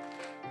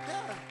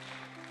 Yeah.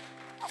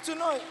 You have to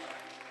know it.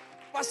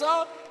 Pastor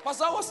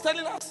was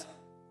telling us,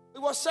 he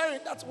was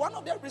sharing that one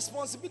of the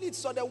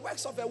responsibilities or the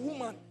works of a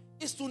woman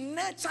is to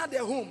nurture the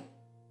home.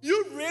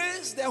 You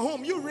raise the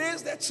home. You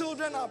raise the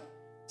children up.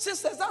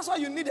 Sisters, that's why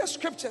you need the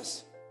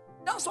scriptures.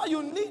 That's why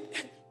you need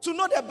to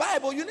know the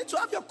Bible. You need to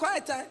have your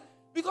quiet time.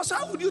 Because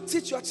how would you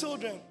teach your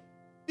children?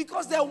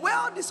 Because the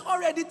world is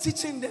already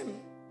teaching them.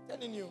 I'm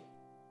telling you.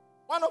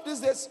 One of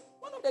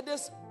the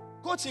days,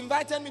 coach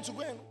invited me to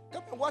go and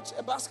come and watch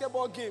a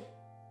basketball game.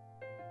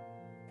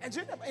 And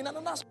in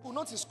another school,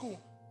 not in school.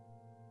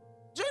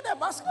 During the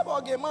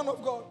basketball game, man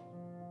of God,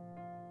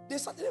 they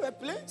were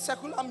playing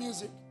secular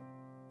music.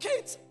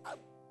 Kids,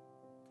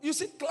 you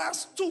see,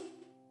 class 2,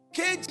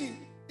 KG,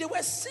 they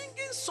were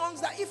singing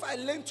songs that if I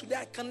learn today,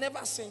 I can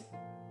never sing.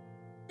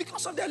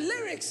 Because of the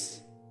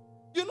lyrics.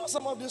 You know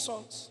some of these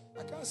songs.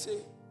 I can't say.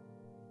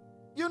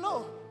 You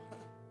know.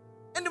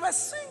 And they were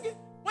singing.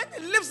 When they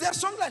lift their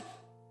song, like,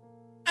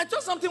 I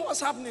thought something was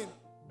happening.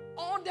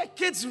 All the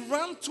kids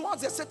ran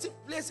towards a certain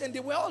place and they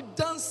were all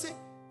dancing,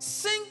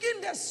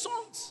 singing their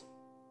songs.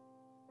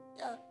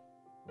 Yeah.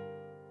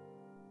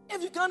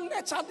 If you can't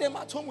nurture them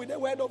at home with the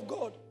word of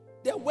God,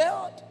 the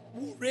world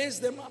will raise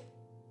them up.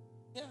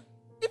 Yeah.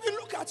 Even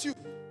look at you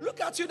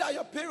that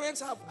your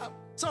parents have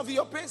some of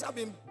your parents have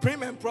been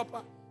prim and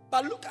proper.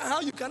 But look at how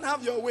you can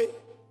have your way.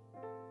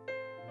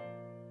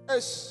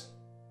 Yes.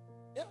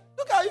 Yeah.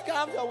 Look how you can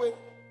have your way.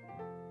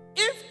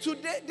 If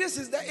today this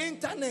is the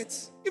internet,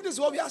 if this is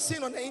what we are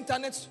seeing on the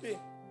internet today,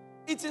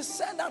 it is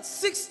said that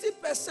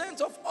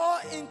 60% of all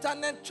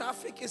internet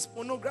traffic is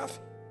pornography.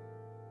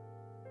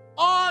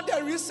 All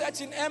the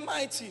research in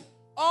MIT,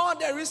 all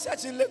the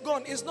research in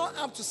Legon is not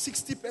up to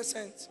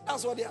 60%.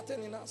 That's what they are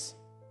telling us.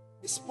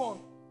 It's porn.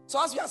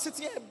 So as we are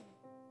sitting here,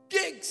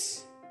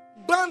 gigs,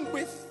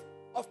 bandwidth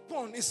of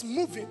porn is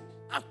moving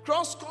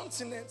across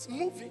continents,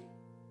 moving.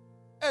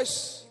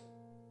 Yes.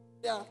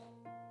 Yeah.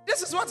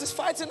 This is what is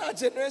fighting our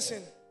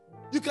generation.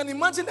 You can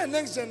imagine the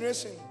next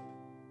generation.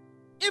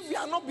 If we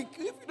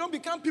don't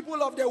become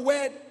people of the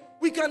word,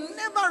 we can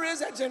never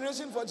raise a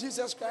generation for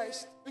Jesus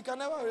Christ. We can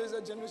never raise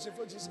a generation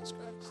for Jesus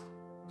Christ.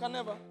 We can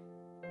never.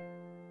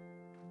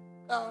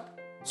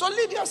 So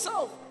lead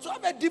yourself to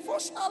have a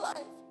devotional life.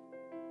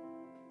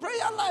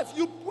 Prayer life.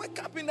 You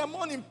wake up in the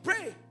morning,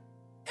 pray.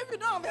 If you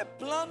don't have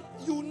a plan,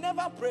 you will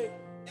never pray.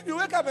 If you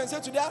wake up and say,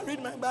 today I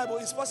read my Bible,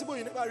 it's possible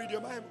you never read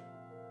your Bible.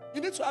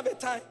 You need to have a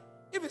time.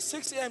 If it's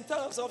 6 a.m.,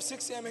 tell yourself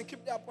 6 a.m. and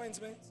keep the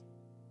appointment.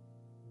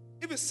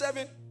 If it's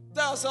 7,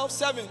 tell yourself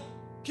 7,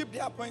 keep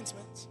the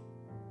appointment.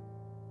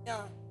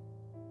 Yeah.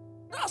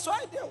 That's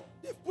why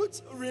they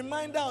put a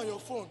reminder on your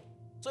phone.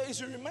 So it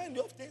should remind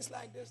you of things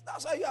like this.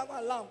 That's why you have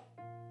alarm.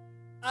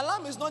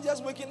 Alarm is not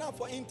just waking up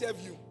for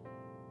interview.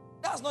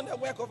 That's not the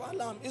work of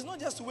alarm. It's not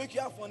just to wake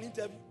you up for an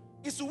interview.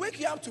 It's to wake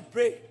you up to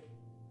pray.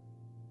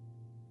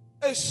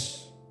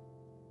 Ish.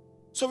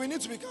 So we need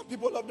to become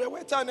people of the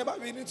word. Tell neighbor,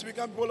 we need to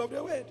become people of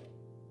the word.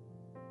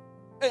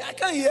 Hey, I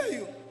can't hear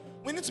you.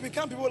 We need to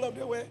become people of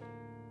the word.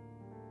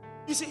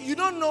 You see, you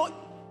don't know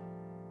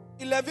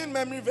 11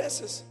 memory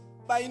verses,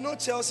 but you know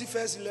Chelsea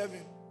first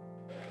 11.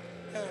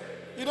 Yeah.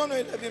 You don't know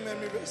 11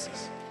 memory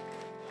verses.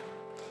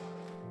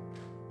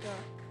 Yeah.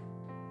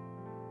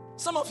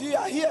 Some of you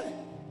are here.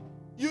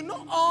 You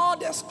know all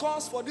the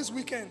scores for this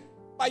weekend,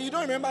 but you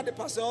don't remember the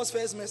pastor's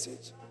first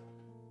message.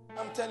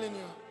 I'm telling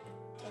you.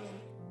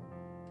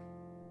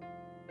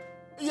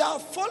 You are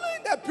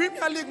following the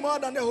Premier League more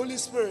than the Holy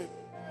Spirit.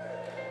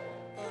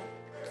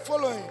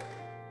 Following.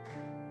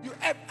 You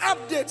have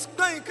updates.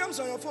 Then it comes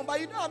on your phone, but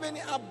you don't have any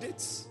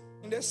updates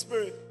in the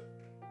spirit.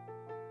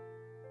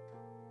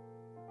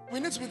 We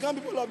need to become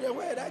people of the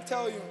word, I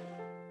tell you.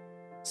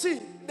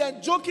 See, the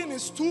joking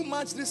is too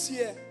much this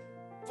year.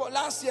 For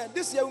last year,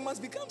 this year we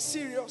must become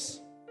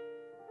serious.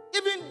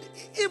 Even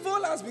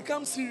evil has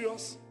become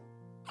serious.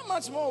 How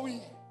much more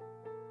we?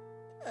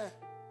 Yeah.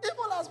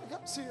 Evil has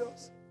become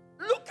serious.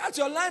 Look at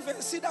your life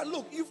and see that,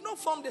 look, you've not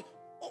formed it.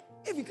 Oh,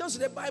 if it comes to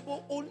the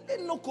Bible, only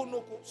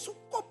noko. So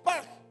go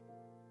back.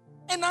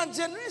 And our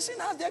generation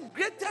has the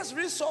greatest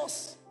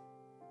resource.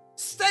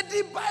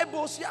 Study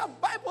Bibles. You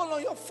have Bible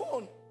on your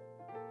phone.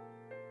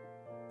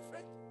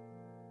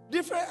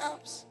 Different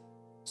apps.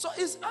 So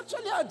it's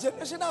actually our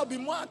generation that will be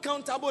more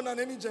accountable than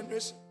any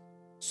generation.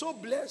 So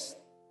blessed.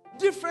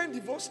 Different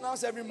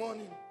devotionals every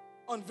morning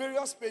on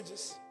various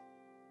pages.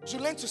 You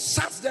learn to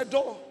shut the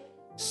door.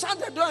 Shut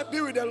the door and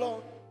be with the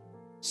Lord.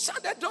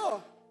 Shut the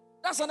door.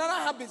 That's another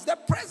habit. The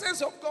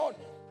presence of God.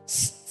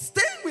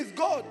 Staying with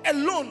God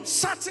alone.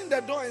 Shutting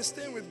the door and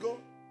staying with God.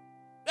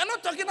 We are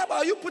not talking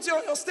about you putting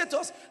on your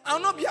status. I'll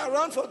not be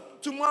around for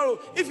tomorrow.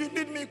 If you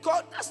need me,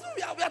 call. That's not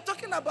what we are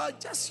talking about.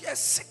 Just a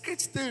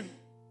secret thing.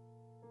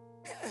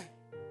 Yeah.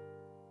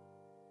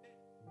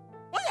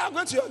 When you are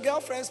going to your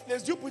girlfriend's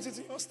place, you put it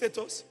in your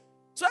status.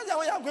 So that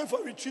when you are going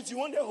for a retreat, you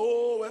want the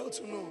whole world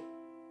to know.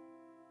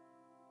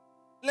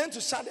 Learn to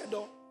shut the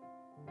door.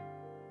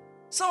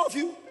 Some of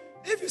you,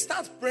 if you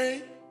start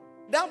praying,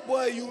 that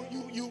boy,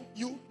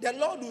 the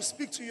Lord will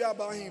speak to you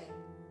about him.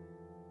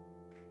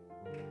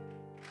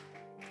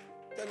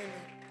 Telling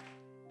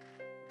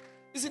you.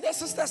 You see, the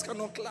sisters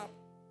cannot clap.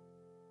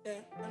 Yeah,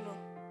 I know.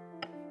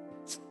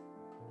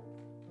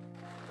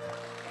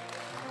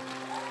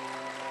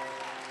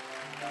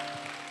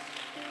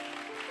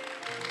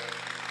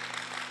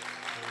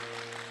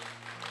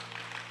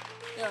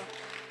 Yeah.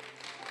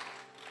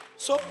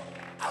 So,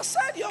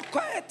 aside your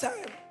quiet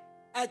time,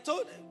 I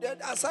told you that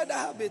aside the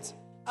habit,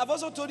 I've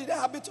also told you the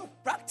habit of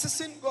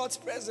practicing God's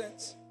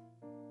presence.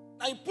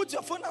 Now you put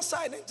your phone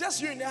aside and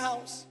just you in the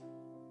house.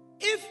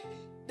 If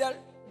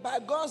by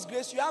God's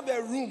grace you have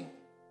a room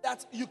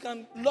that you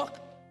can lock,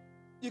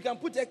 you can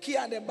put a key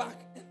at the back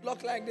and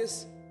lock like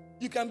this,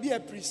 you can be a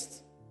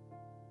priest.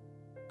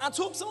 At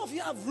home, some of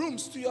you have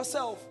rooms to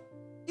yourself.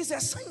 It's a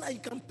sign that you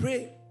can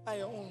pray by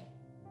your own.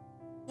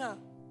 Yeah.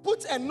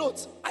 Put a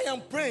note, I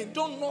am praying.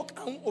 Don't knock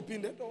and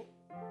open the door.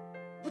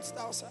 Put it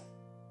outside.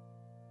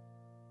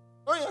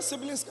 When your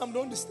siblings come,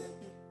 don't disturb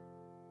you.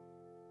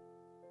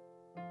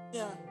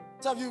 Yeah.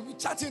 Some of you be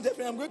chatting with a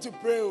friend, I'm going to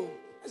pray.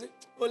 I say,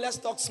 let's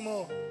talk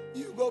small.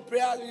 You go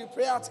pray out, you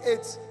pray at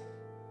 8.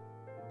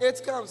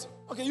 8 comes.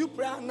 Okay, you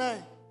pray at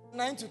 9.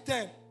 9 to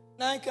 10.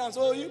 9 comes.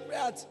 Oh, you pray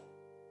at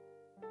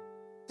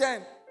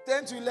 10.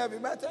 10 to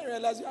 11. By the time you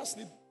realize you are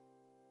asleep.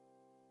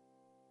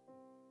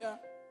 Yeah.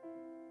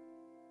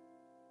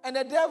 And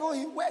the devil,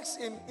 he works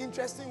in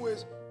interesting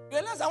ways.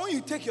 Realize that when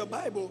you take your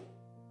Bible,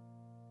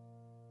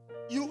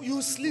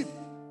 you sleep.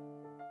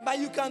 But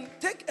you can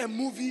take a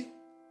movie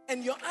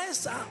and your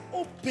eyes are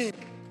open.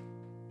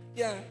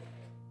 Yeah.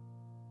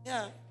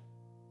 Yeah.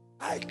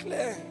 Eye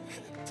clear.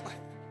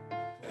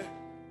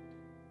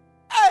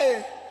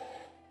 Hey!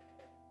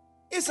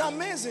 It's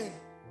amazing.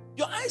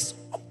 Your eyes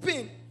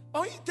open.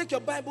 But when you take your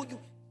Bible, you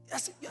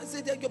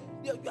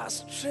are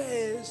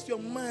stressed, your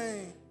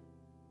mind.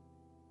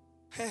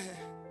 Yeah.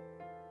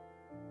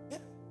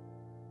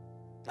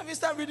 If you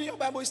start reading your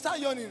Bible, you start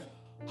yawning.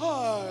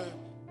 Oh,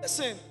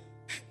 listen.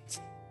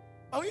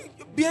 When you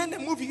behind the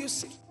movie, you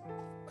see.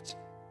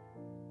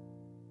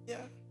 Yeah.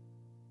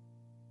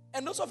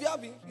 And those of you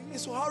have been,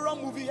 it's a horror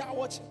movie you are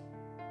watching.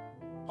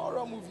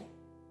 Horror movie.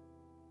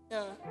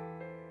 Yeah.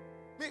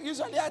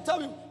 Usually I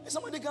tell you, if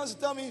somebody comes to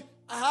tell me,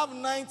 I have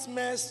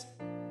nightmares,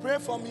 pray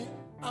for me,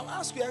 I'll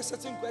ask you a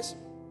certain question.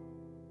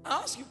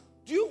 I'll ask you,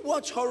 do you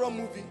watch horror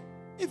movie?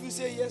 If you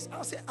say yes,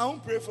 I'll say, I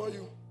won't pray for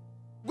you.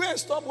 Go and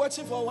stop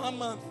watching for 1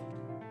 month.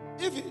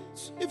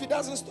 If it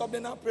doesn't stop,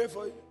 then I'll pray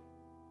for you.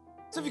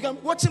 So if you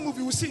can watch a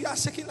movie, you see you are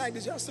shaking like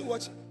this, you are still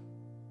watching.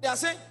 They are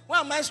saying, why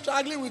am I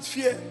struggling with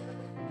fear?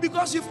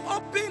 Because you've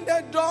opened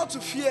the door to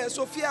fear,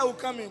 so fear will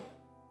come in.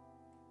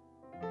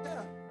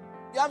 Yeah.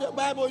 You have your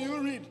Bible, you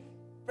read.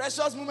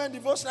 Precious Moment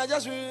devotional,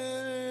 just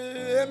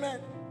read. Amen.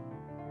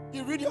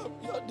 You read your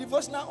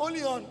devotional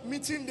only on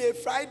meeting day,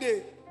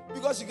 Friday,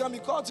 because you can be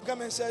called to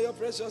come and share your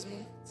precious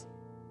moments.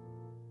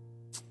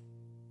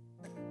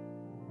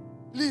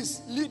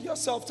 Please, lead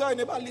yourself. Tell your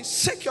neighbor, lead.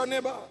 Shake your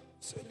neighbor.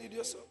 Say, lead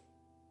yourself.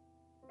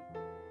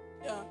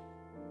 Yeah,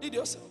 lead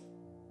yourself.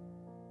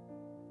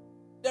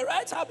 The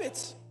right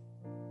habits.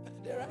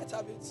 The right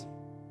habits.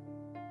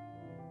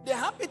 The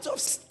habit of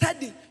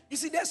study. You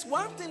see, there's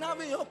one thing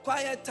having your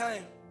quiet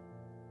time.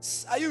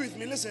 Are you with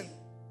me? Listen.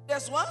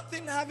 There's one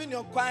thing having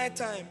your quiet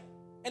time.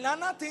 And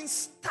another thing,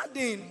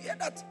 studying. Hear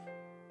that?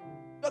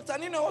 Dr.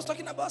 Nina was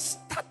talking about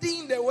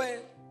studying the word.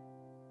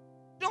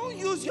 Don't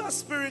use your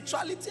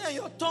spirituality and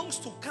your tongues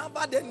to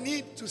cover the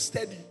need to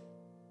study.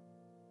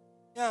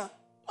 Yeah,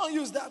 don't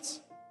use that.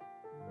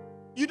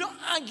 You don't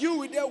argue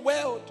with the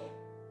world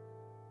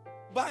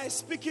by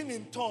speaking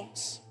in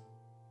tongues.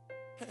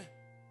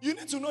 You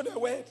need to know the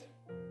word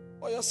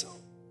for yourself.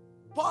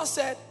 Paul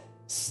said,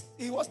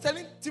 he was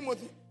telling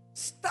Timothy,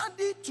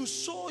 study to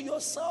show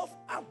yourself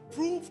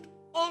approved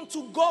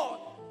unto God.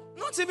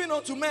 Not even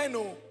unto men,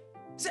 no.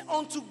 He said,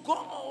 unto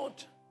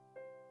God.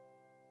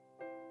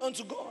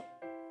 Unto God.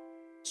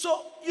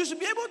 So you should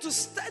be able to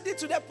study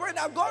to the point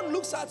that God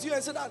looks at you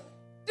and says that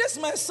this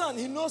my son,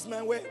 he knows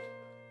my word.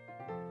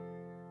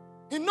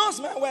 He knows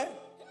my word.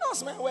 He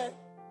knows my word.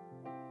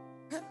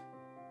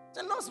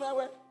 He knows my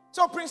word.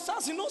 So Prince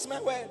Charles, he knows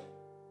my word.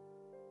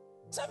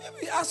 Some people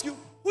will ask you,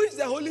 who is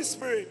the Holy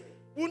Spirit?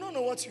 We don't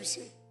know what you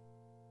say.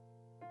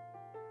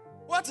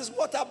 What is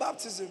water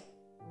baptism?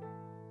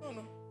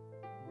 No.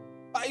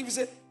 But if you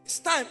say, it's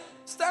time,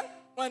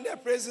 when the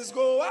praises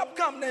go up,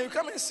 come, then you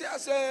come and see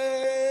us.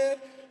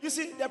 You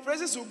see, the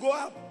praises will go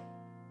up,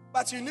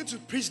 but you need to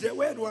preach the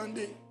word one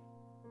day.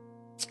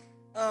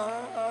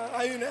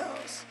 Are you in the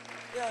house?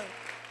 Yeah.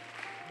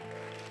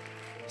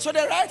 So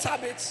the right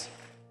habits.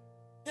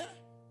 Yeah.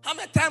 Have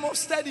a time of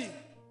study.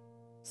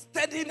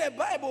 Study the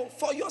Bible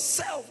for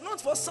yourself,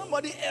 not for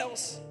somebody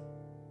else.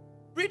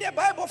 Read the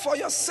Bible for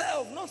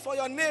yourself, not for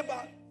your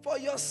neighbor. For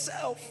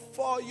yourself,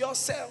 for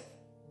yourself.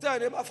 Tell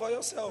your neighbor, for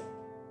yourself.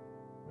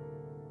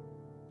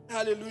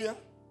 Hallelujah.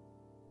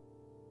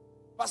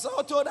 Pastor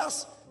told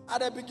us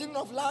at the beginning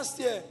of last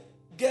year,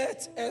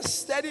 get a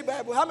study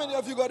Bible. How many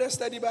of you got a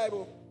study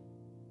Bible?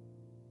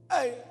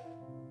 Hey.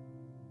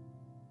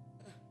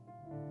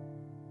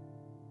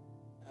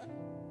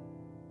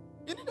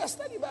 You need a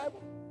study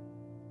Bible.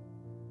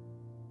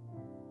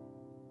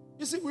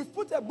 You see, we've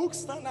put a book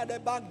stand at the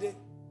back there.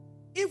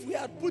 If we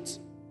had put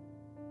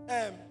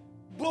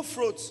both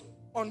roads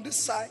on this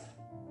side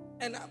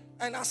and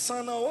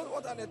asana,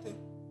 what are they things?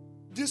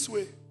 This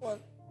way. What?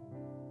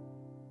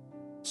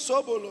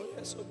 Sobolo,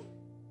 yes, Sobolo.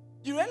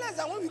 You realize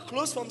that when we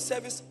close from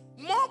service,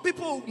 more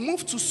people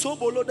move to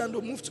Sobolo than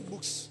they move to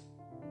books.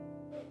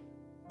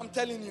 I'm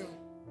telling you.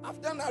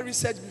 I've done that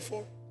research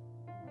before.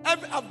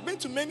 I've been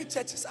to many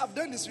churches. I've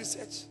done this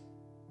research.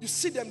 You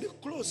see them, they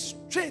close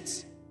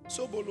straight.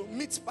 Sobolo,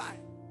 meat pie.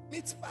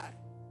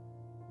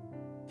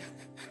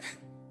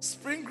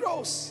 Spring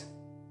rolls.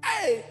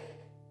 Hey!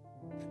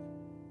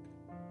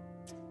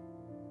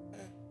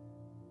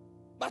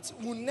 But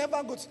we'll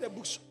never go to the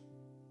bookshop.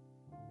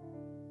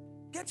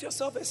 Get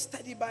yourself a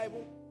study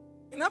Bible.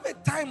 And have a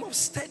time of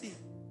study.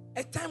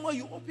 A time where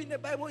you open the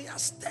Bible, you are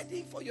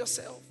studying for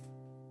yourself.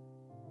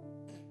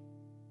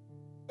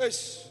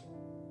 Yes.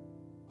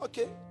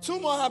 Okay, 2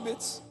 more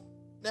habits.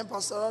 Then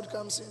Pastor Rod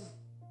comes in.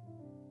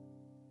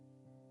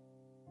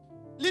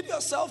 Lead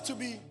yourself to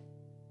be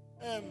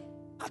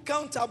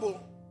accountable.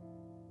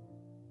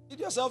 Lead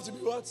yourself to be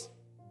what?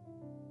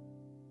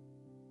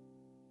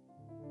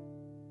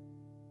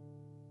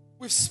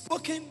 We've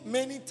spoken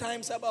many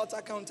times about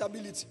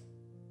accountability.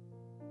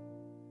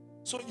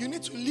 So you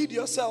need to lead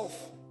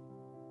yourself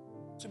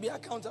to be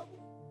accountable.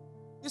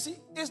 You see,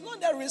 it's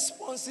not the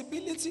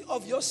responsibility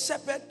of your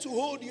shepherd to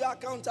hold you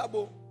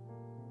accountable.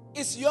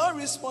 It's your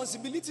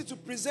responsibility to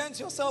present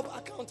yourself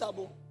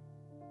accountable.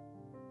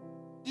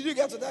 Did you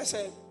get what I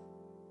said?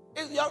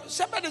 Your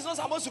shepherd is not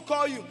supposed to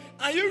call you.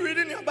 Are you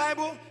reading your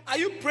Bible? Are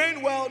you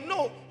praying well?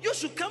 No. You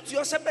should come to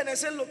your shepherd and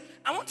say, look,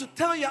 I want to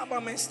tell you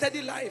about my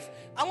study life.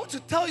 I want to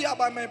tell you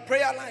about my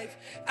prayer life.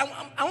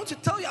 I want to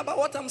tell you about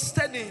what I'm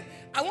studying.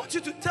 I want you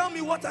to tell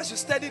me what I should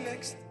study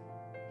next.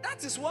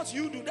 That is what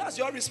you do. That's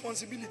your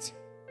responsibility.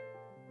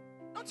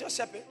 Not your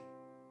shepherd.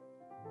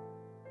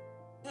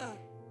 Yeah.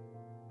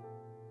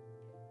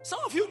 Some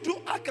of you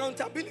do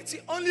accountability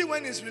only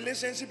when it's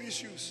relationship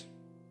issues.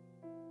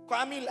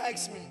 Kwame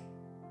likes me.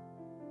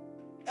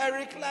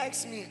 Eric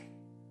likes me.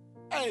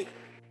 Hey.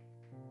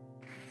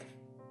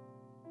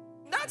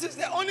 That is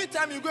the only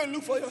time you go and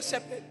look for your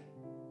shepherd.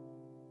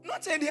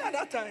 Not any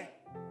other time.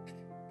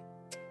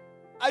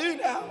 Are you in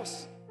the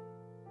house?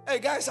 Hey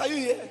guys, are you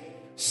here?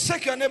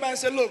 Shake your neighbor and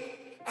say, look,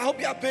 I hope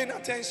you are paying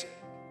attention.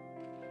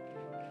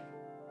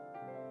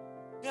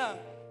 Yeah.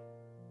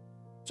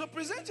 So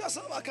present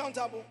yourself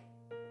accountable.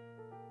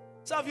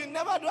 So if you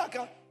never do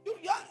account,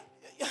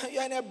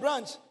 you're in a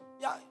branch.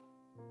 Yeah.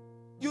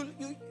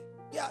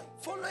 Yeah,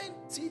 following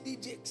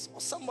TD Jakes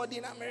or somebody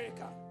in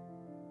America.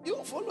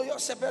 You follow your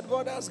shepherd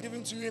God has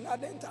given to you in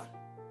Adenta.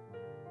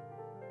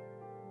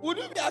 Would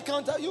you be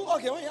accountable?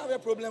 Okay, when you have a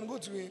problem, go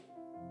to him.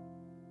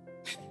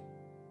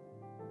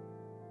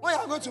 When you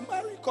are going to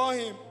marry, call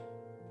him.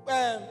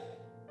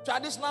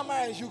 Traditional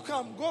marriage, you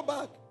come, go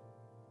back.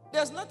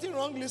 There's nothing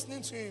wrong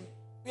listening to him.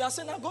 We are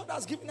saying that God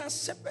has given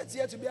us shepherds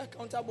here to be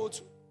accountable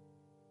to.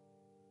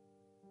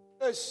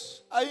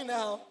 Yes, are you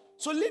now?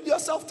 So lead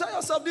yourself, tell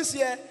yourself this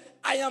year,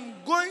 I am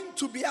going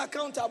to be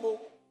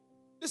accountable.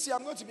 This year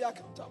I'm going to be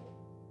accountable.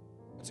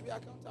 I'm going to be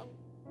accountable.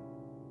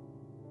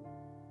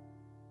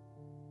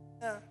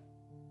 Yeah.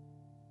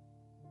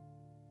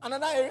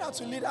 Another area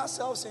to lead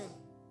ourselves in.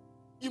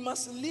 You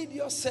must lead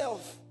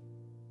yourself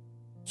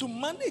to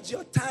manage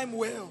your time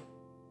well.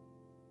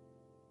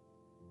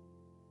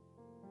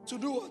 To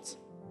do what?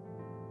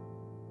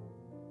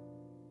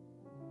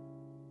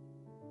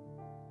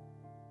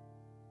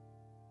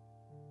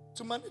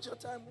 To manage your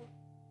time well.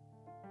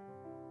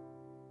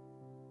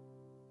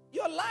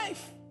 Your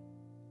life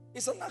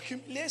is an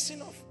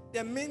accumulation of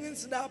the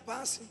minutes that are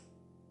passing.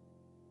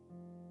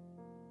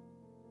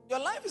 Your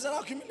life is an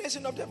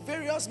accumulation of the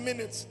various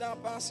minutes that are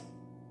passing.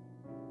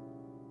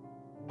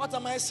 What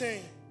am I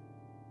saying?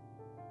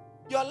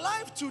 Your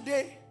life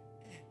today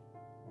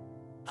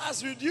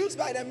has reduced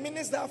by the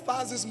minutes that have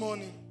passed this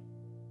morning.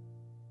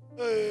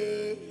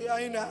 You are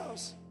in the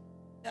house.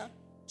 Yeah.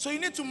 So you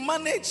need to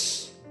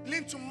manage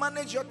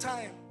your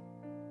time.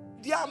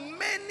 There are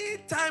many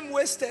time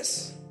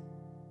wasters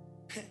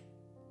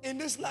in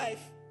this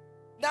life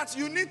that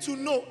you need to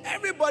know.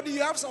 Everybody,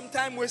 you have some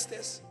time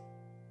wasters.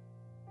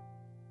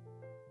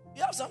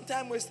 You have some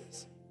time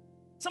wasters.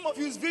 Some of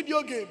you use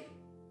video game.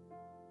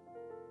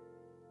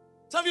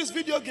 Some of you use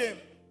video game.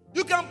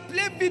 You can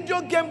play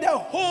video game the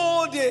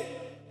whole day.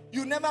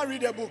 You never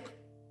read a book.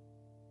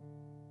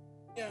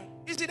 Yeah.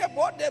 You see,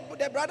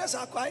 the brothers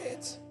are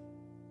quiet.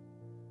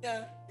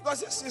 Yeah.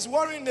 Because it's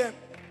worrying them.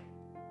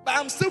 But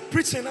I'm still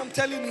preaching, I'm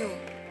telling you.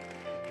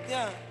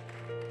 Yeah.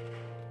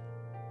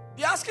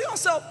 You're asking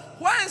yourself,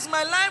 why is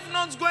my life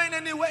not going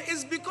anywhere?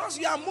 It's because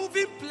you are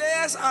moving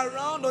players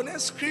around on a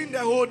screen the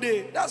whole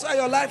day. That's why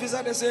your life is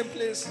at the same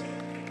place.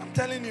 I'm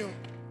telling you.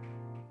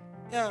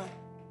 Yeah.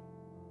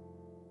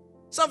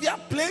 Some of you are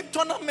playing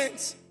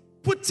tournaments,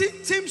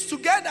 putting teams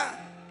together,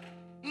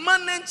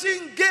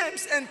 managing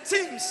games and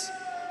teams.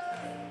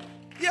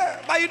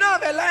 Yeah, but you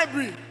don't have a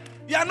library.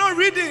 You are not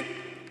reading.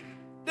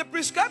 They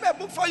prescribe a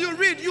book for you,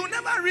 read. You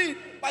never read,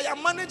 but you are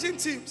managing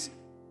teams.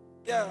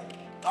 Yeah.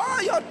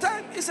 All your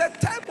time is a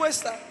time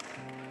waster.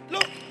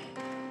 Look,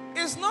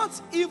 it's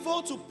not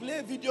evil to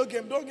play video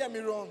game. Don't get me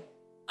wrong.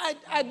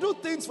 I do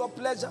things for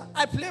pleasure.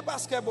 I play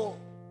basketball.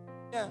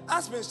 Yeah.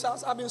 Ask me,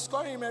 Charles. I've been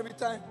scoring him every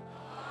time.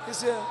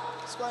 He's here.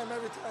 Scoring him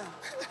every time.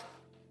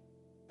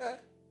 Yeah.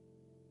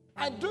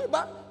 I do it,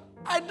 but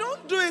I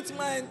don't do it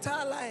my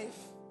entire life.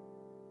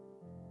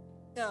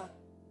 Yeah.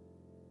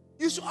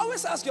 You should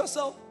always ask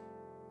yourself,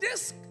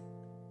 this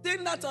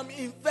thing that I'm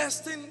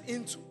investing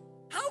into,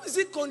 how is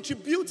it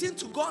contributing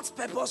to God's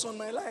purpose on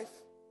my life?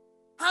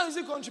 How is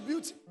it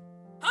contributing?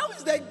 How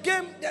is the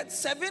game, that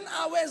 7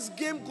 hours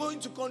game, going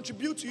to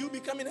contribute to you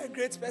becoming a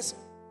great person?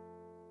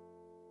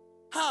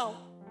 How?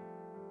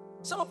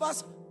 Some of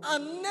us,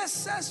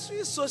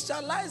 unnecessary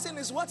socializing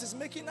is what is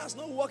making us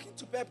not walk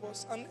into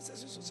purpose.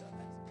 Unnecessary socializing.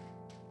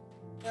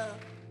 Yeah.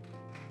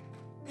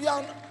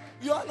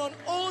 You are on an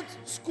old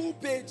school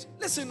page.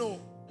 Listen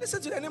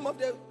to the name of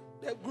the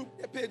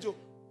group, the page.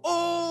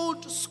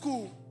 Old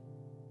school.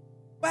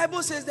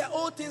 Bible says that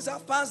old things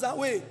have passed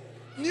away.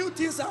 New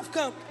things have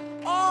come.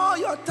 All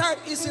your time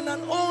is in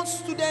an old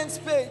student's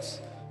page.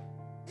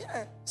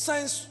 Yeah.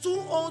 Science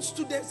 2 old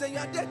students, and you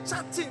are there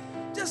chatting.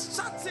 Just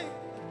chatting.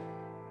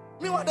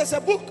 Meanwhile, there's a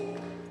book.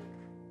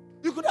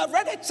 You could have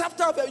read a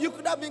chapter of it. You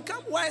could have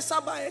become wiser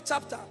by a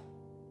chapter.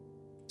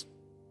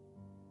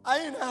 Are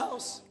you in the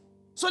house?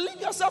 So leave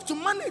yourself to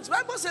manage.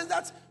 Bible says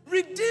that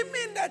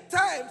redeeming the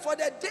time, for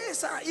the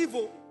days are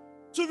evil.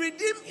 To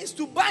redeem is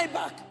to buy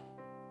back.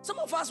 Some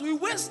of us, we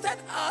wasted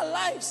our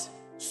lives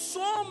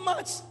so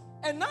much.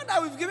 And now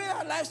that we've given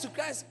our lives to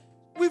Christ,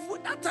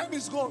 that time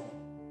is gone.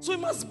 So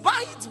we must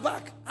buy it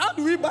back. How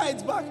do we buy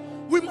it back?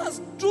 We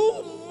must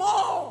do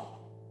more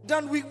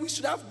than we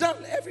should have done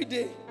every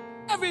day.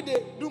 Every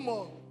day, do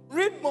more.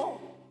 Read more.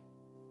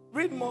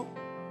 Read more.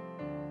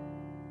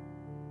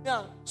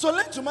 Yeah. So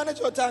learn to manage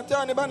your time.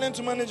 Tell anybody, learn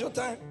to manage your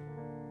time.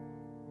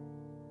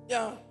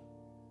 Yeah.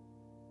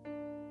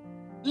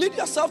 Lead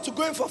yourself to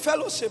going for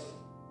fellowship.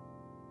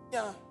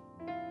 Yeah.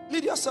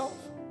 Lead yourself.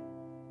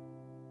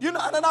 You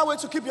know, another way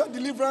to keep your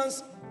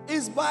deliverance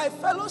is by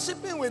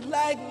fellowshipping with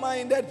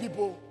like-minded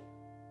people.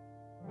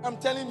 I'm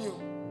telling you.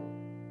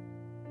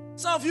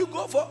 Some of you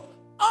go for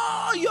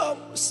all your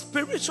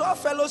spiritual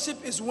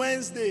fellowship is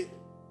Wednesday.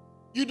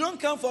 You don't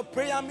come for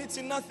prayer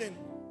meeting, nothing.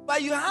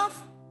 But you have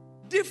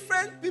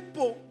different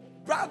people,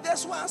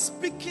 brothers who are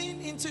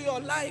speaking into your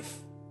life,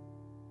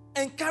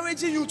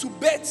 encouraging you to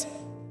bet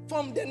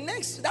from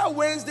that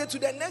Wednesday to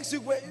the next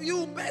week, where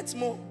you bet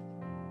more.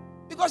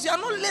 Because you are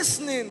not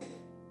listening.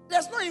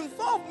 There's no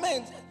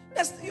involvement.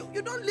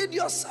 You don't lead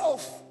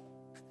yourself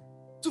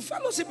to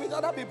fellowship with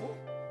other people.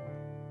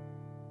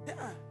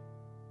 Yeah.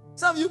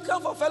 Some of you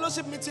come for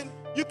fellowship meeting,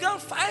 you come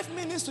 5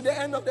 minutes to the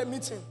end of the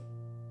meeting.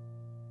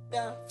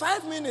 Yeah,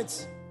 5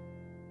 minutes.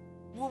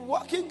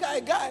 Walking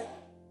guy.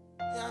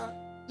 Yeah.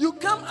 You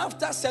come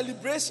after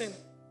celebration.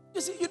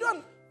 You see,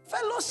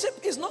 fellowship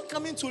is not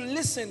coming to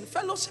listen.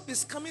 Fellowship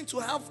is coming to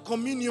have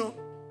communion.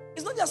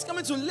 It's not just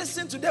coming to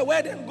listen to the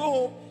word and go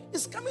home.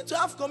 It's coming to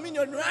have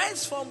communion right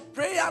from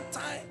prayer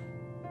time.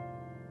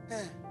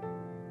 Yeah.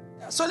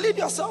 Yeah. So lead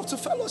yourself to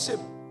fellowship.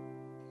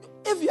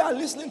 If you are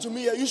listening to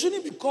me, you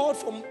shouldn't be called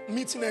for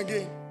meeting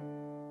again.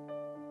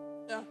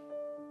 Yeah.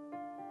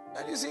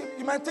 And you see,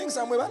 you might think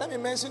somewhere, but let me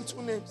mention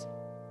 2 names.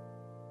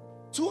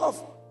 2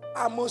 of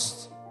our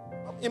most,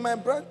 in my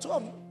brand, 2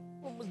 of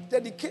most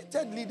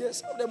dedicated leaders.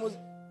 Some of them was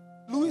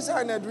Louisa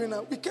and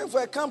Edwina. We came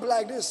for a camp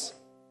like this.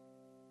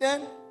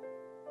 Then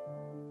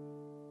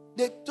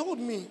they told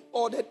me,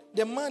 or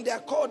the man, I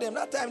called them,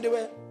 that time they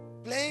were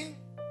playing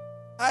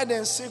hide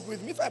and seek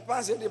with me. If I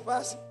pass it, they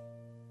pass it.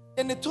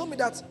 And they told me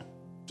that,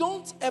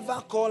 don't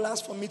ever call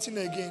us for meeting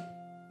again.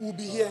 We'll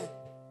be here.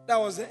 That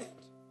was the end.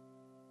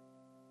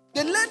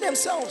 They led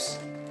themselves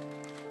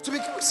to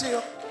become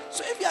serious.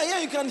 So if you are here,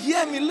 you can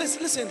hear me.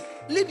 Listen.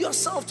 Lead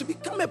yourself to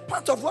become a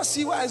part of what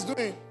CY is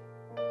doing.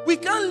 We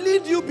can't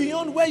lead you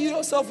beyond where you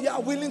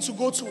are willing to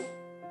go to.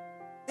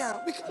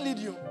 Yeah, we can lead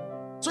you.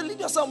 So lead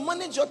yourself,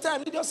 manage your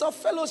time, lead yourself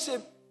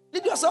fellowship,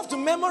 lead yourself to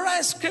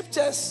memorize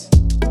scriptures.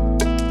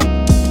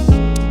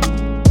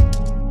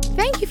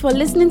 Thank you for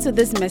listening to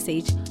this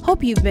message.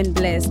 Hope you've been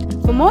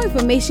blessed. For more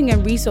information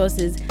and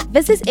resources,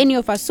 visit any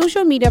of our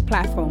social media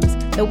platforms.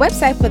 The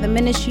website for the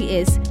ministry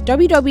is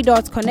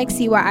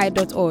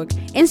www.connectcyi.org.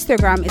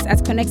 Instagram is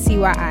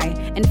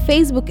 @ConnectCyi, and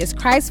Facebook is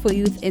Christ for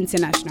Youth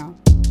International.